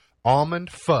Perk Almond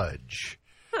Fudge.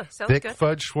 Huh, sounds Thick good.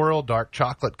 fudge swirl, dark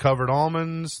chocolate covered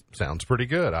almonds. Sounds pretty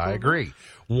good. I agree.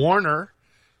 Warner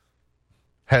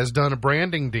has done a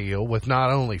branding deal with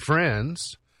not only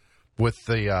Friends with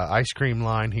the ice cream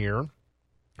line here,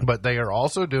 but they are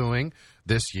also doing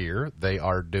this year, they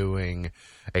are doing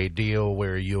a deal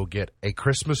where you'll get a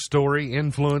Christmas Story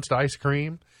influenced ice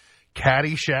cream,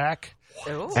 Caddyshack,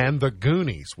 Ooh. and the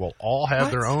Goonies will all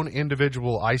have their own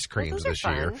individual ice creams those are this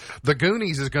year. fun. The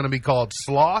Goonies is going to be called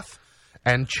Sloth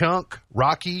and Chunk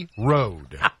Rocky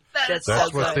Road. That's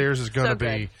That's so what good. theirs is going So to be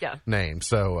good. Yeah. named.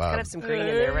 So, Gotta have some green in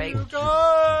there, right?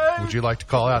 would you like to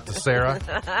call out to Sarah?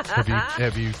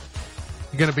 Have you?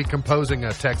 You're going to be composing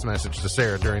a text message to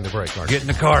Sarah during the break, aren't you? Get in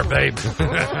the car, babe.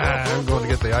 I'm going to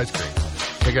get the ice cream.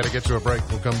 We got to get to a break.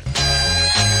 We'll come.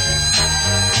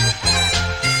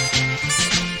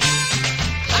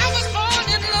 I was born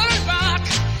in Little Rock,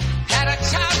 had a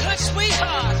childhood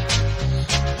sweetheart.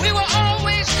 We were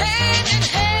always hand in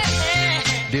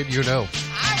hand. Did you know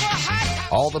I was hot.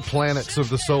 all the planets of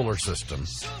the solar system,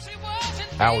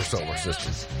 our solar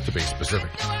system to be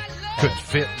specific, could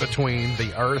fit between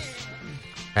the Earth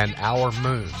and our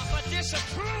moon?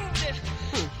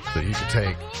 So you could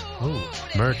take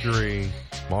Mercury,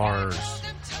 Mars,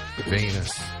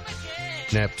 Venus,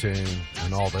 Neptune,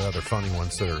 and all the other funny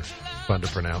ones that are fun to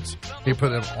pronounce. You put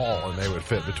them all, and they would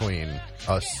fit between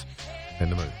us and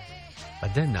the moon. I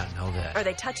did not know that. Are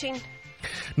they touching?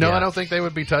 No, Yeah. I don't think they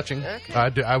would be touching.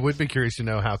 Okay. I would be curious to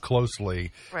know how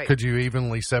closely Right. could you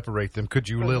evenly separate them? Could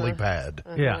you lily pad?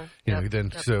 Yeah. You know,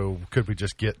 then so could we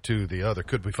just get to the other?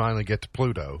 Could we finally get to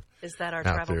Pluto Is that our out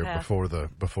travel there path? before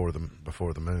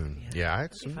the moon? Yeah,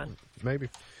 it's be fun. maybe.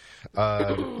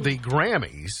 The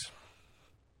Grammys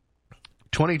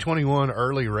 2021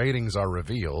 early ratings are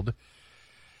revealed,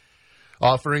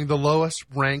 offering the lowest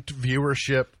ranked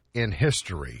viewership in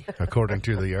history, according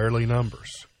to the early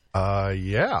numbers.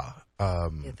 Yeah.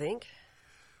 You think?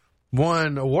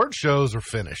 One, award shows are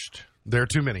finished. There are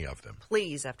too many of them.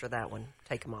 Please, after that one,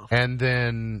 take them off. And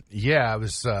then, yeah,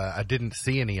 I didn't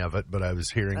see any of it, but I was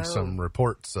hearing some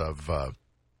reports of,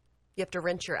 You have to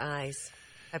rinse your eyes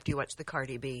after you watch the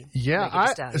Cardi B. yeah,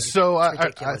 Megan Thee Stallion. I It's I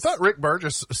ridiculous. thought Rick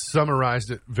Burgess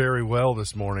summarized it very well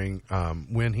this morning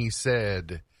when he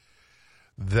said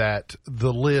that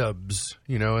the libs,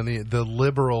 and the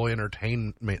liberal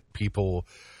entertainment people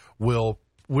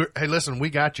hey, listen, we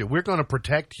got you. We're going to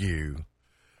protect you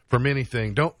from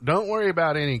anything. Don't worry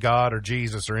about any God or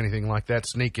Jesus or anything like that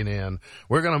sneaking in.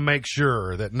 We're going to make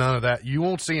sure that none of that, you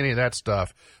won't see any of that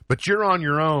stuff, but you're on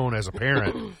your own as a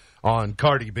parent on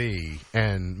Cardi B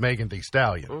and Megan Thee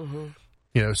Stallion.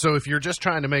 So if you're just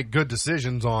trying to make good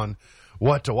decisions on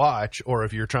what to watch, or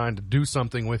if you're trying to do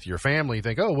something with your family, you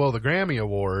think, oh, well, the Grammy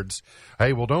Awards,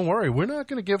 hey, well, don't worry. We're not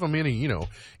going to give them any,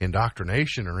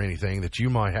 indoctrination or anything that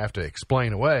you might have to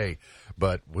explain away,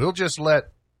 but we'll just let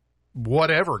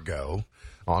whatever go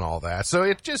on all that. So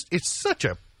it's such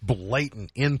a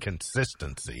blatant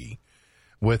inconsistency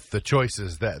with the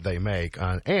choices that they make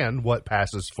and what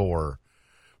passes for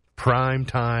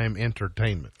primetime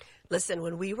entertainment. Listen,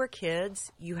 when we were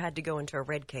kids, you had to go into a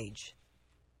red cage.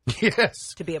 Yes.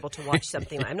 To be able to watch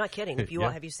something. I'm not kidding. Have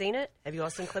you seen it? Have you all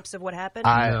seen clips of what happened?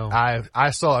 I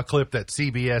saw a clip that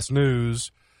CBS News,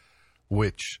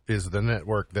 which is the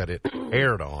network that it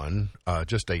aired on,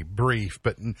 just a brief,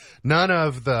 but none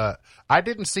of I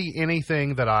didn't see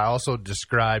anything that I also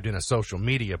described in a social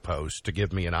media post to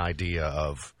give me an idea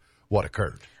of what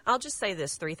occurred. I'll just say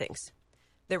this, 3 things.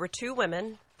 There were 2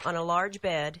 women on a large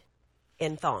bed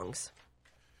in thongs.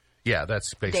 Yeah,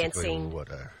 that's basically dancing, what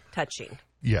touching.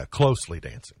 Yeah, closely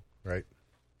dancing, right?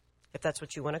 If that's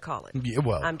what you want to call it. Yeah,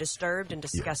 well, I'm disturbed and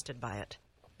disgusted by it.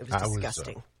 It was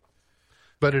disgusting.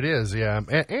 But it is, yeah.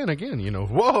 And again,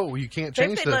 whoa, you can't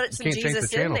change the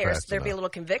channel there, fast there'd be a enough. little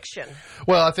conviction.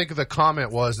 Well, I think the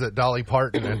comment was that Dolly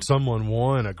Parton and someone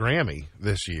won a Grammy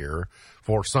this year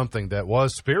for something that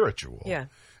was spiritual. Yeah.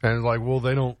 And like, well,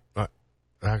 they don't.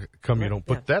 How come you don't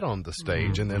put that on the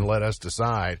stage and then let us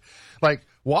decide? Like,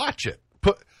 watch it.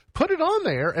 Put it on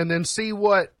there and then see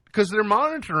what, because they're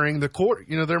monitoring the quarter.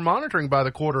 They're monitoring by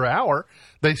the quarter hour.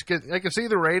 They can see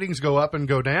the ratings go up and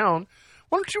go down.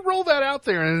 Why don't you roll that out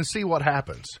there and see what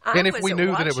happens? And if we knew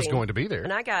that it was going to be there.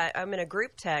 And I'm in a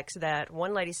group text that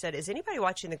one lady said, "Is anybody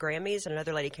watching the Grammys?" And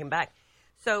another lady came back.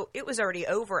 So it was already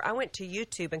over. I went to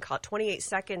YouTube and caught 28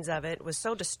 seconds of it. Was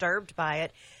so disturbed by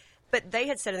it. But they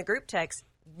had said in the group text,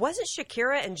 wasn't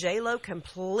Shakira and J-Lo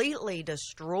completely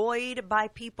destroyed by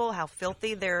people, how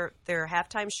filthy their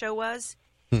halftime show was?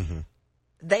 Mm-hmm.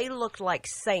 They looked like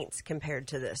saints compared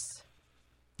to this.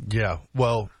 Yeah.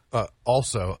 Well,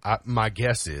 also, my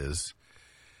guess is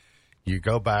you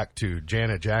go back to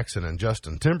Janet Jackson and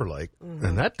Justin Timberlake,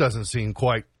 and that doesn't seem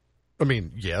quite,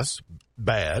 yes,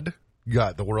 bad,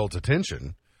 got the world's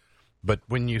attention. But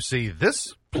when you see this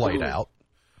played out,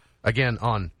 again,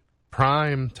 on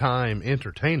prime time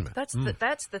entertainment. That's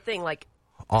the thing. Like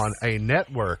on a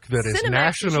network that is Cinemax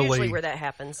nationally is usually where that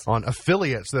happens. On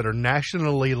affiliates that are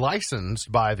nationally licensed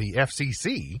by the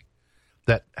FCC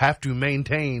that have to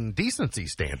maintain decency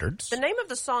standards. The name of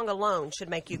the song alone should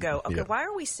make you go, okay, why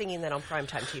are we singing that on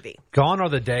primetime TV? Gone are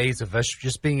the days of us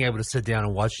just being able to sit down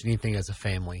and watch anything as a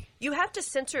family. You have to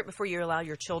censor it before you allow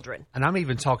your children. And I'm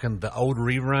even talking the old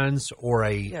reruns or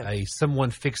a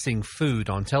someone fixing food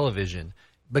on television.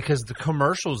 Because the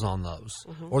commercials on those,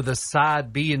 or the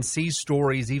side B and C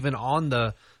stories, even on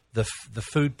the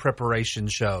food preparation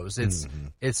shows,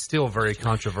 it's still very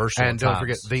controversial. And don't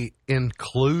forget the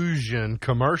inclusion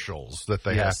commercials that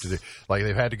they have to do. Like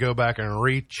they've had to go back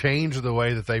and change the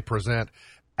way that they present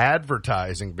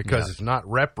advertising because it's not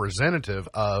representative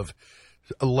of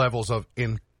levels of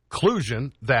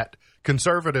inclusion that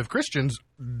conservative Christians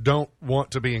don't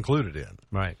want to be included in.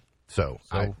 Right. So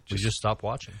we just stop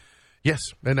watching. Yes,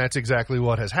 and that's exactly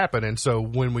what has happened. And so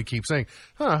when we keep saying,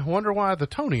 I wonder why the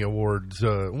Tony Awards,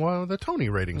 the Tony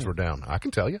ratings were down. I can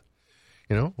tell you.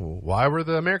 Why were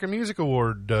the American Music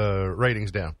Award ratings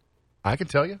down? I can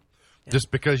tell you. Yeah. Just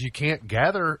because you can't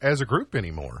gather as a group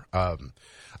anymore. A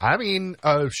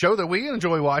show that we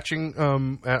enjoy watching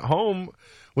at home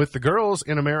with the girls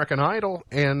in American Idol,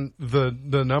 and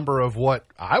the number of what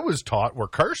I was taught were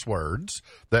curse words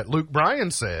that Luke Bryan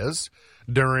says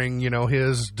during,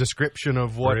 his description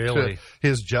of what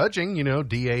his judging,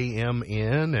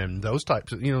 DAMN and those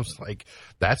types of, it's like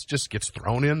that's just gets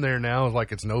thrown in there now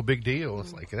like it's no big deal.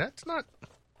 It's like that's not.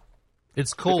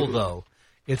 It's cool though.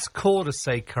 It's cool to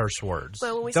say curse words.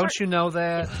 Well, don't you know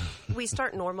that? We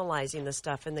start normalizing this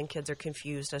stuff, and then kids are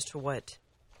confused as to what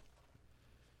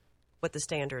the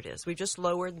standard is. We've just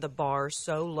lowered the bar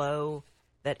so low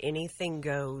that anything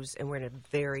goes, and we're in a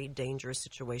very dangerous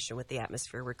situation with the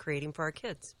atmosphere we're creating for our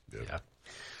kids.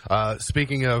 Yeah.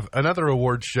 Speaking of another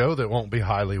awards show that won't be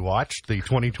highly watched, the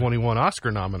 2021 Oscar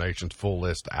nominations full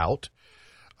list out.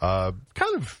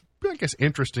 Kind of I guess,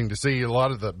 interesting to see a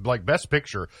lot of the, like, Best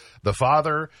Picture, The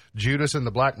Father, Judas and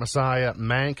the Black Messiah,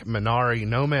 Mank, Minari,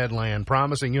 Nomadland,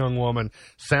 Promising Young Woman,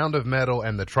 Sound of Metal,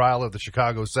 and The Trial of the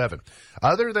Chicago 7.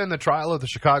 Other than The Trial of the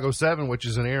Chicago 7, which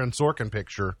is an Aaron Sorkin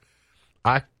picture,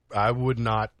 I would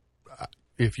not,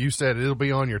 if you said it'll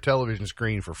be on your television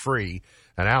screen for free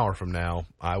an hour from now,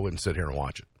 I wouldn't sit here and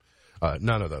watch it.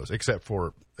 None of those, except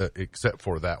for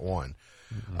that one.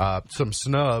 Some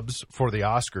snubs for the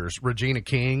Oscars. Regina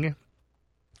King,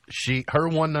 her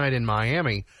One Night in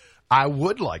Miami, I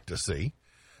would like to see.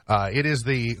 It is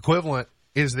the equivalent,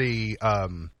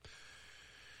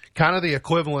 kind of the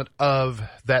equivalent of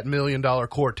that $1 Million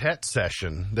Quartet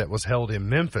session that was held in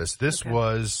Memphis. This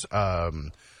was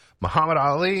Muhammad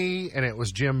Ali, and it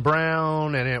was Jim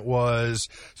Brown, and it was,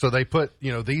 so they put,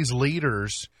 these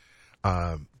leaders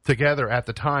together at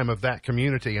the time of that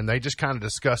community, and they just kind of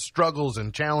discussed struggles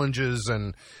and challenges,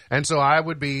 and so I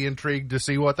would be intrigued to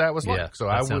see what that was like. So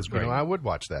I would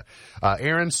watch that.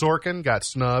 Aaron Sorkin got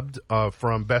snubbed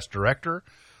from Best Director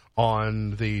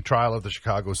on The Trial of the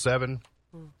Chicago 7.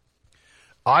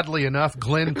 Oddly enough,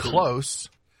 Glenn Close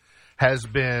has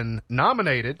been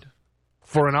nominated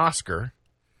for an Oscar,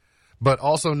 but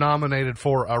also nominated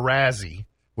for a Razzie,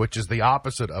 which is the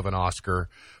opposite of an Oscar,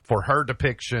 for her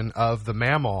depiction of the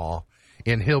Mamaw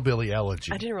in Hillbilly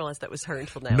Elegy. I didn't realize that was her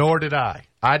until now. Nor did I.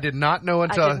 I did not know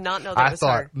until I did not know that was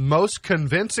thought her. Most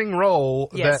convincing role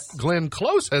that Glenn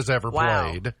Close has ever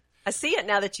played. I see it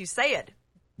now that you say it.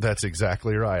 That's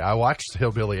exactly right. I watched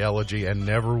Hillbilly Elegy and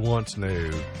never once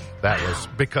knew that was,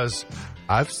 because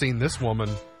I've seen this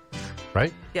woman,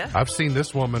 right? Yeah. I've seen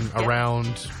this woman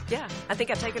around. Yeah, I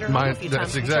think I've taken her home a few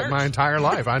times. That's exactly my entire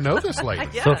life. I know this lady.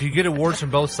 Yeah. So if you get awards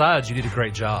from both sides, you did a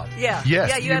great job. Yeah. Yes,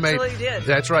 yeah, you absolutely did.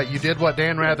 That's right. You did what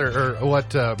Dan Rather, or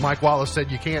what Mike Wallace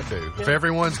said you can't do. If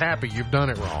everyone's happy, you've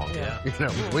done it wrong. Yeah.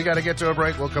 We got to get to a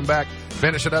break. We'll come back,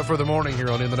 finish it up for the morning here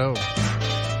on In the Know.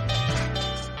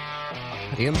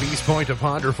 MB's Point of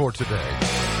Ponder for today.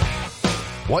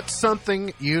 What's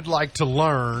something you'd like to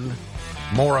learn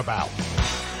more about?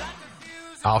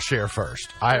 I'll share first.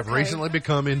 I have recently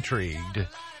become intrigued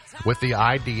with the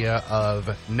idea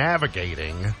of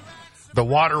navigating the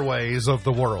waterways of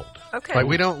the world. Okay. Like,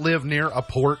 we don't live near a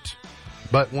port,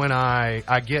 but when I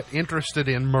get interested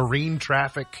in marine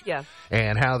traffic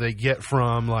and how they get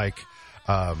from, like,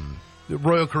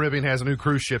 Royal Caribbean has a new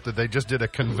cruise ship that they just did a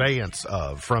conveyance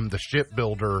of from the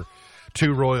shipbuilder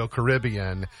to Royal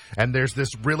Caribbean, and there's this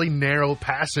really narrow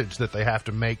passage that they have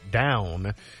to make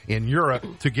down in Europe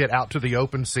to get out to the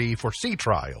open sea for sea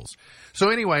trials. So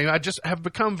anyway, I just have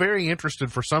become very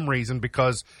interested for some reason,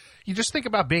 because you just think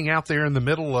about being out there in the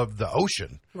middle of the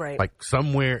ocean, right? Like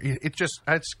somewhere.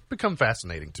 It's become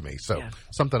fascinating to me. So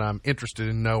something I'm interested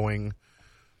in knowing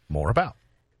more about.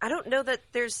 I don't know that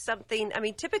there's something. I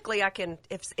mean, typically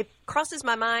if it crosses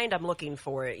my mind, I'm looking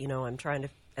for it. I'm trying to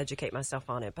educate myself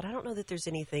on it, but I don't know that there's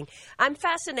anything. I'm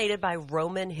fascinated by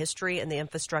Roman history and the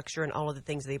infrastructure and all of the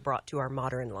things they brought to our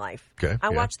modern life. Okay, I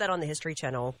watch that on the History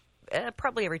Channel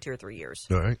probably every 2 or 3 years.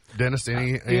 All right, Dennis,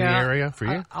 any area for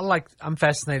you? I'm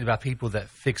fascinated by people that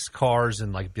fix cars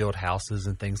and like build houses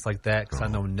and things like that, because I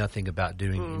know nothing about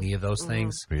doing any of those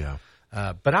things. Yeah.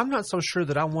 But I'm not so sure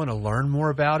that I want to learn more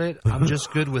about it. I'm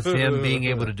just good with them being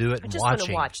able to do it and I just watching. want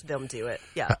to watch them do it.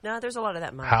 Yeah. No, there's a lot of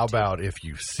that. How about if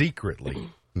you secretly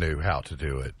knew how to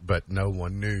do it, but no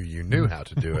one knew you knew how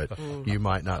to do it, you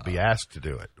might not be asked to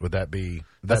do it. Would that be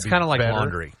That's kind of like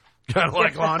laundry. Kind of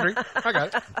like laundry? I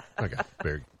got it. Okay.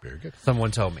 Very, very good.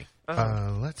 Someone told me.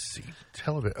 Let's see.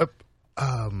 Television.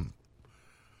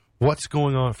 What's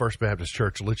going on at First Baptist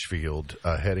Church Litchfield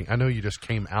heading? I know you just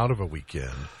came out of a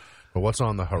weekend. But what's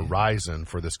on the horizon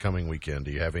for this coming weekend?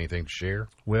 Do you have anything to share?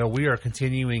 Well, we are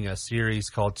continuing a series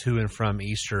called To and From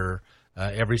Easter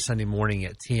every Sunday morning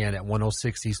at 10 at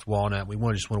 106 East Walnut. We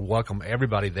just want to welcome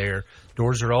everybody there.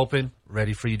 Doors are open,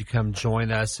 ready for you to come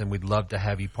join us, and we'd love to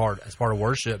have you as part of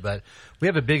worship. But we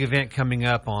have a big event coming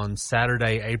up on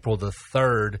Saturday, April the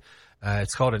 3rd.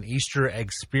 It's called an Easter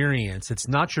Experience. It's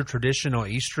not your traditional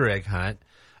Easter egg hunt.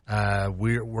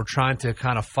 We're trying to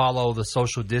kind of follow the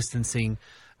social distancing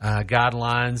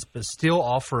guidelines, but still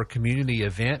offer a community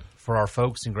event for our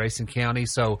folks in Grayson County.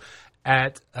 So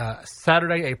at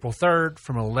Saturday, April 3rd,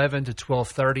 from 11 to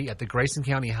 12:30 at the Grayson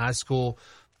County High School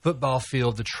football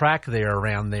field, the track there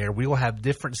around there, we will have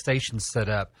different stations set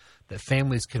up that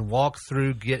families can walk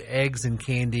through, get eggs and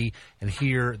candy, and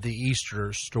hear the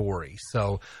Easter story.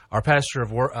 So our pastor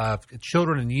of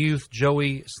children and youth,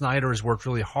 Joey Snyder, has worked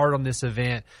really hard on this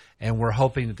event, and we're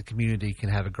hoping that the community can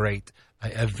have a great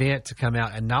event to come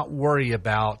out and not worry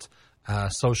about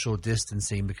social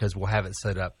distancing because we'll have it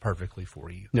set up perfectly for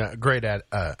you. Yeah, a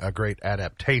great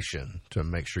adaptation to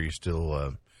make sure you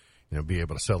still be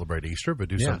able to celebrate Easter, but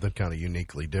do something kind of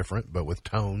uniquely different, but with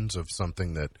tones of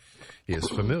something that is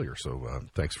familiar. So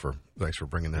thanks for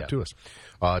bringing that to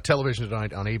us. Television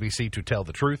tonight on ABC, To Tell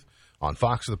the Truth. On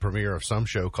Fox, the premiere of some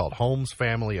show called Holmes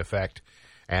Family Effect.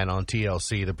 And on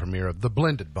TLC, the premiere of The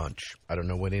Blended Bunch. I don't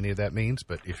know what any of that means,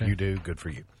 but if you do, good for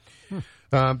you.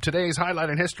 Today's highlight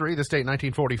in history, this date,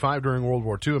 1945, during World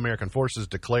War II, American forces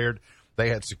declared they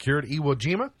had secured Iwo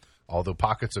Jima, although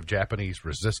pockets of Japanese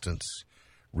resistance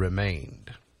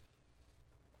remained.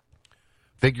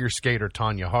 Figure skater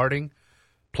Tonya Harding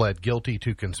pled guilty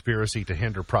to conspiracy to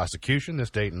hinder prosecution, this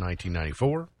date in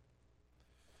 1994.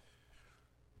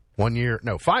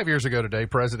 5 years ago today,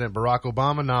 President Barack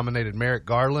Obama nominated Merrick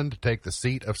Garland to take the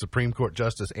seat of Supreme Court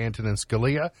Justice Antonin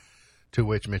Scalia, to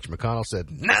which Mitch McConnell said,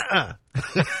 "Nuh-uh."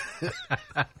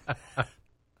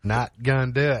 Not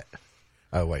gonna do it.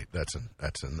 Oh wait, that's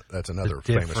another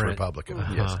famous Republican.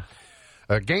 Yes.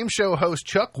 Game show host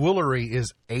Chuck Woolery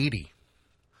is 80.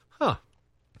 Huh.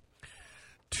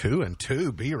 2 and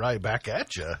 2. Be right back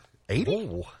at you. 80.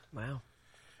 Oh. Wow.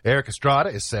 Eric Estrada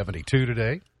is 72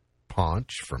 today.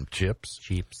 Paunch from Chips.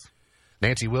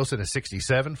 Nancy Wilson is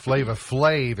 67. Flava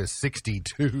Flav is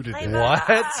 62 today. What?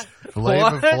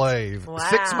 Flava Flav. Wow.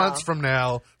 6 months from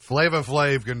now, Flava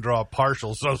Flav can draw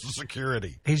partial Social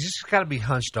Security. He's just got to be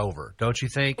hunched over, don't you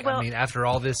think? Well, I mean, after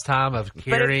all this time of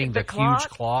carrying the huge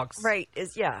clocks. Right.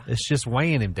 It's just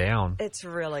weighing him down. It's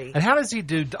really. And how does he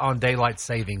do on daylight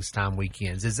savings time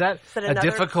weekends? Is that a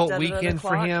difficult weekend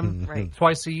for him? Right.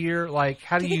 Twice a year? Like,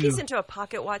 how do you think he's into a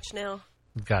pocket watch now?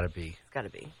 Got to be. It's got to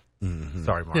be. Mm-hmm.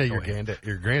 Sorry, Mark. Yeah,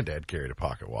 your granddad carried a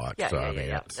pocket watch. Yeah, so, yeah, I mean,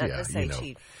 yeah.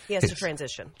 He has to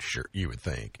transition. Sure, you would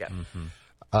think. Yeah.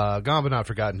 Mm-hmm. Gone but not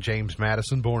forgotten, James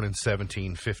Madison, born in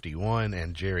 1751,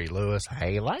 and Jerry Lewis,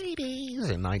 hey ladies,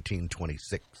 in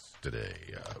 1926 today.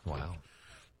 Wow.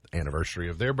 Anniversary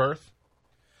of their birth.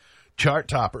 Chart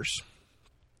toppers.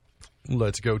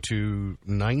 Let's go to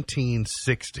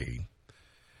 1960.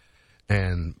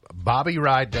 And Bobby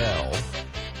Rydell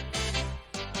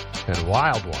and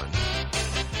Wild One.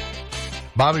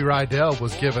 Bobby Rydell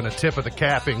was given a tip of the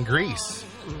cap in Greece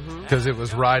because it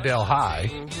was Rydell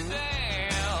High.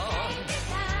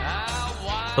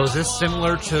 So is this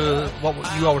similar to what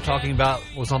you all were talking about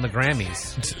was on the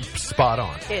Grammys? Spot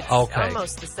on. It's Okay.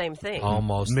 almost the same thing.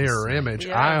 Almost Mirror the same. image.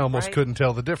 Yeah, I almost right. couldn't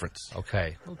tell the difference.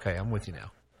 Okay, I'm with you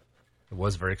now. It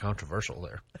was very controversial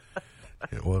there.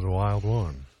 It was a Wild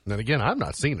One. And again, I've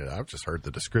not seen it. I've just heard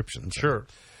the descriptions. Sure.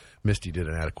 Misty did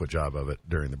an adequate job of it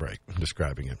during the break,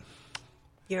 describing it.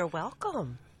 You're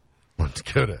welcome. Let's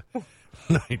go to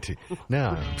 19.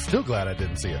 Now, I'm still glad I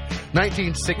didn't see it.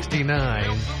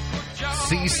 1969,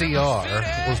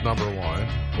 CCR was number one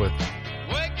with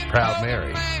Proud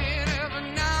Mary.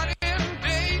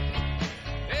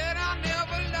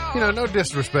 No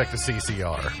disrespect to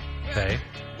CCR. Okay.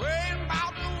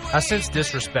 I sense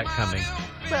disrespect coming.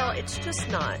 Well, it's just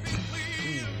not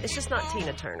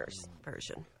Tina Turner's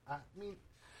version.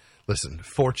 Listen,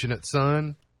 Fortunate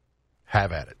Son,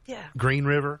 have at it. Yeah. Green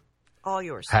River, All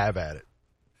yours. have at it.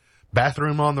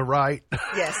 Bathroom on the Right,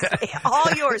 Yes.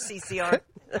 All yours, CCR.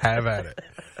 have at it.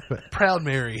 But Proud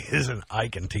Mary is an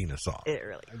Ike and Tina song. It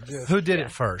really is. Who did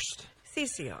it first?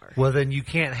 CCR. Well, then you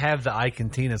can't have the Ike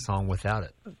and Tina song without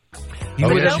it. You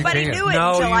would- yes, you Nobody can. knew it No,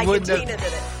 until you Ike and wouldn't have- Tina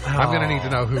did it. I'm going to need to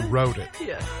know who wrote it.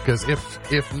 Yeah. Because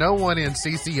if no one in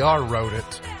CCR wrote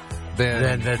it,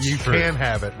 then that's you true. can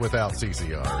have it without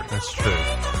CCR. That's true.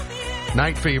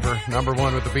 Night Fever, number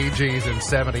one with the Bee Gees in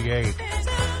 78.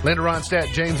 Linda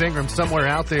Ronstadt, James Ingram, Somewhere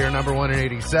Out There, number one in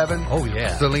 87. Oh,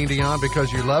 yeah. Celine Dion,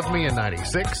 Because You Love Me in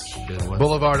 96. Good one.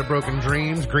 Boulevard of Broken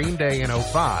Dreams, Green Day in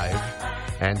 05.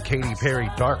 And Katy Perry,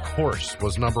 Dark Horse,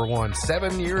 was number one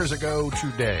 7 years ago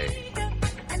today.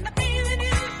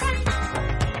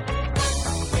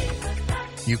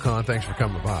 Yukon, thanks for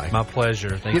coming by. My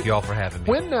pleasure. Thank you all for having me.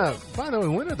 When, by the way,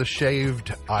 when are the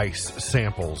shaved ice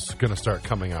samples going to start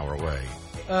coming our way?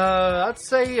 I'd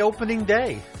say opening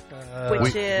day.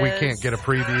 Which we is... can't get a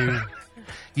preview.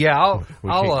 Yeah, I'll We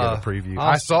can't get a preview.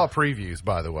 I I'll- saw previews,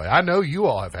 by the way. I know you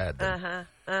all have had them.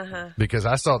 Because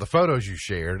I saw the photos you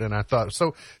shared, and I thought,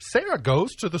 so Sarah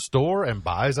goes to the store and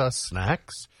buys us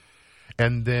snacks,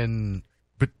 and then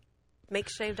Make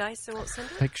shaved ice and won't send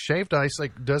it? like shaved ice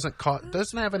doesn't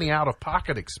have any out of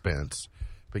pocket expense,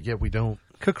 but yet we don't.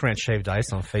 Cook Ranch Shaved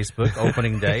Ice on Facebook.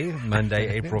 Opening day, Monday,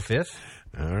 April 5th.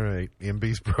 All right,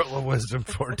 MB's Pearl of Wisdom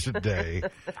for today.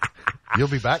 You'll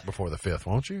be back before the 5th,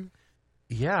 won't you?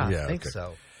 Yeah, Yeah, I think okay.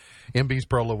 so. MB's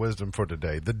Pearl of Wisdom for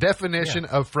today. The definition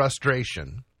of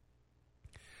frustration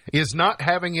is not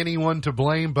having anyone to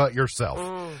blame but yourself.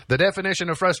 The definition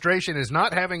of frustration is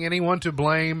not having anyone to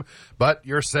blame but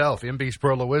yourself. MB's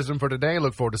Pearl of Wisdom for today.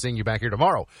 Look forward to seeing you back here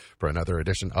tomorrow for another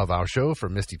edition of our show. For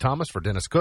Misty Thomas, for Dennis Cook.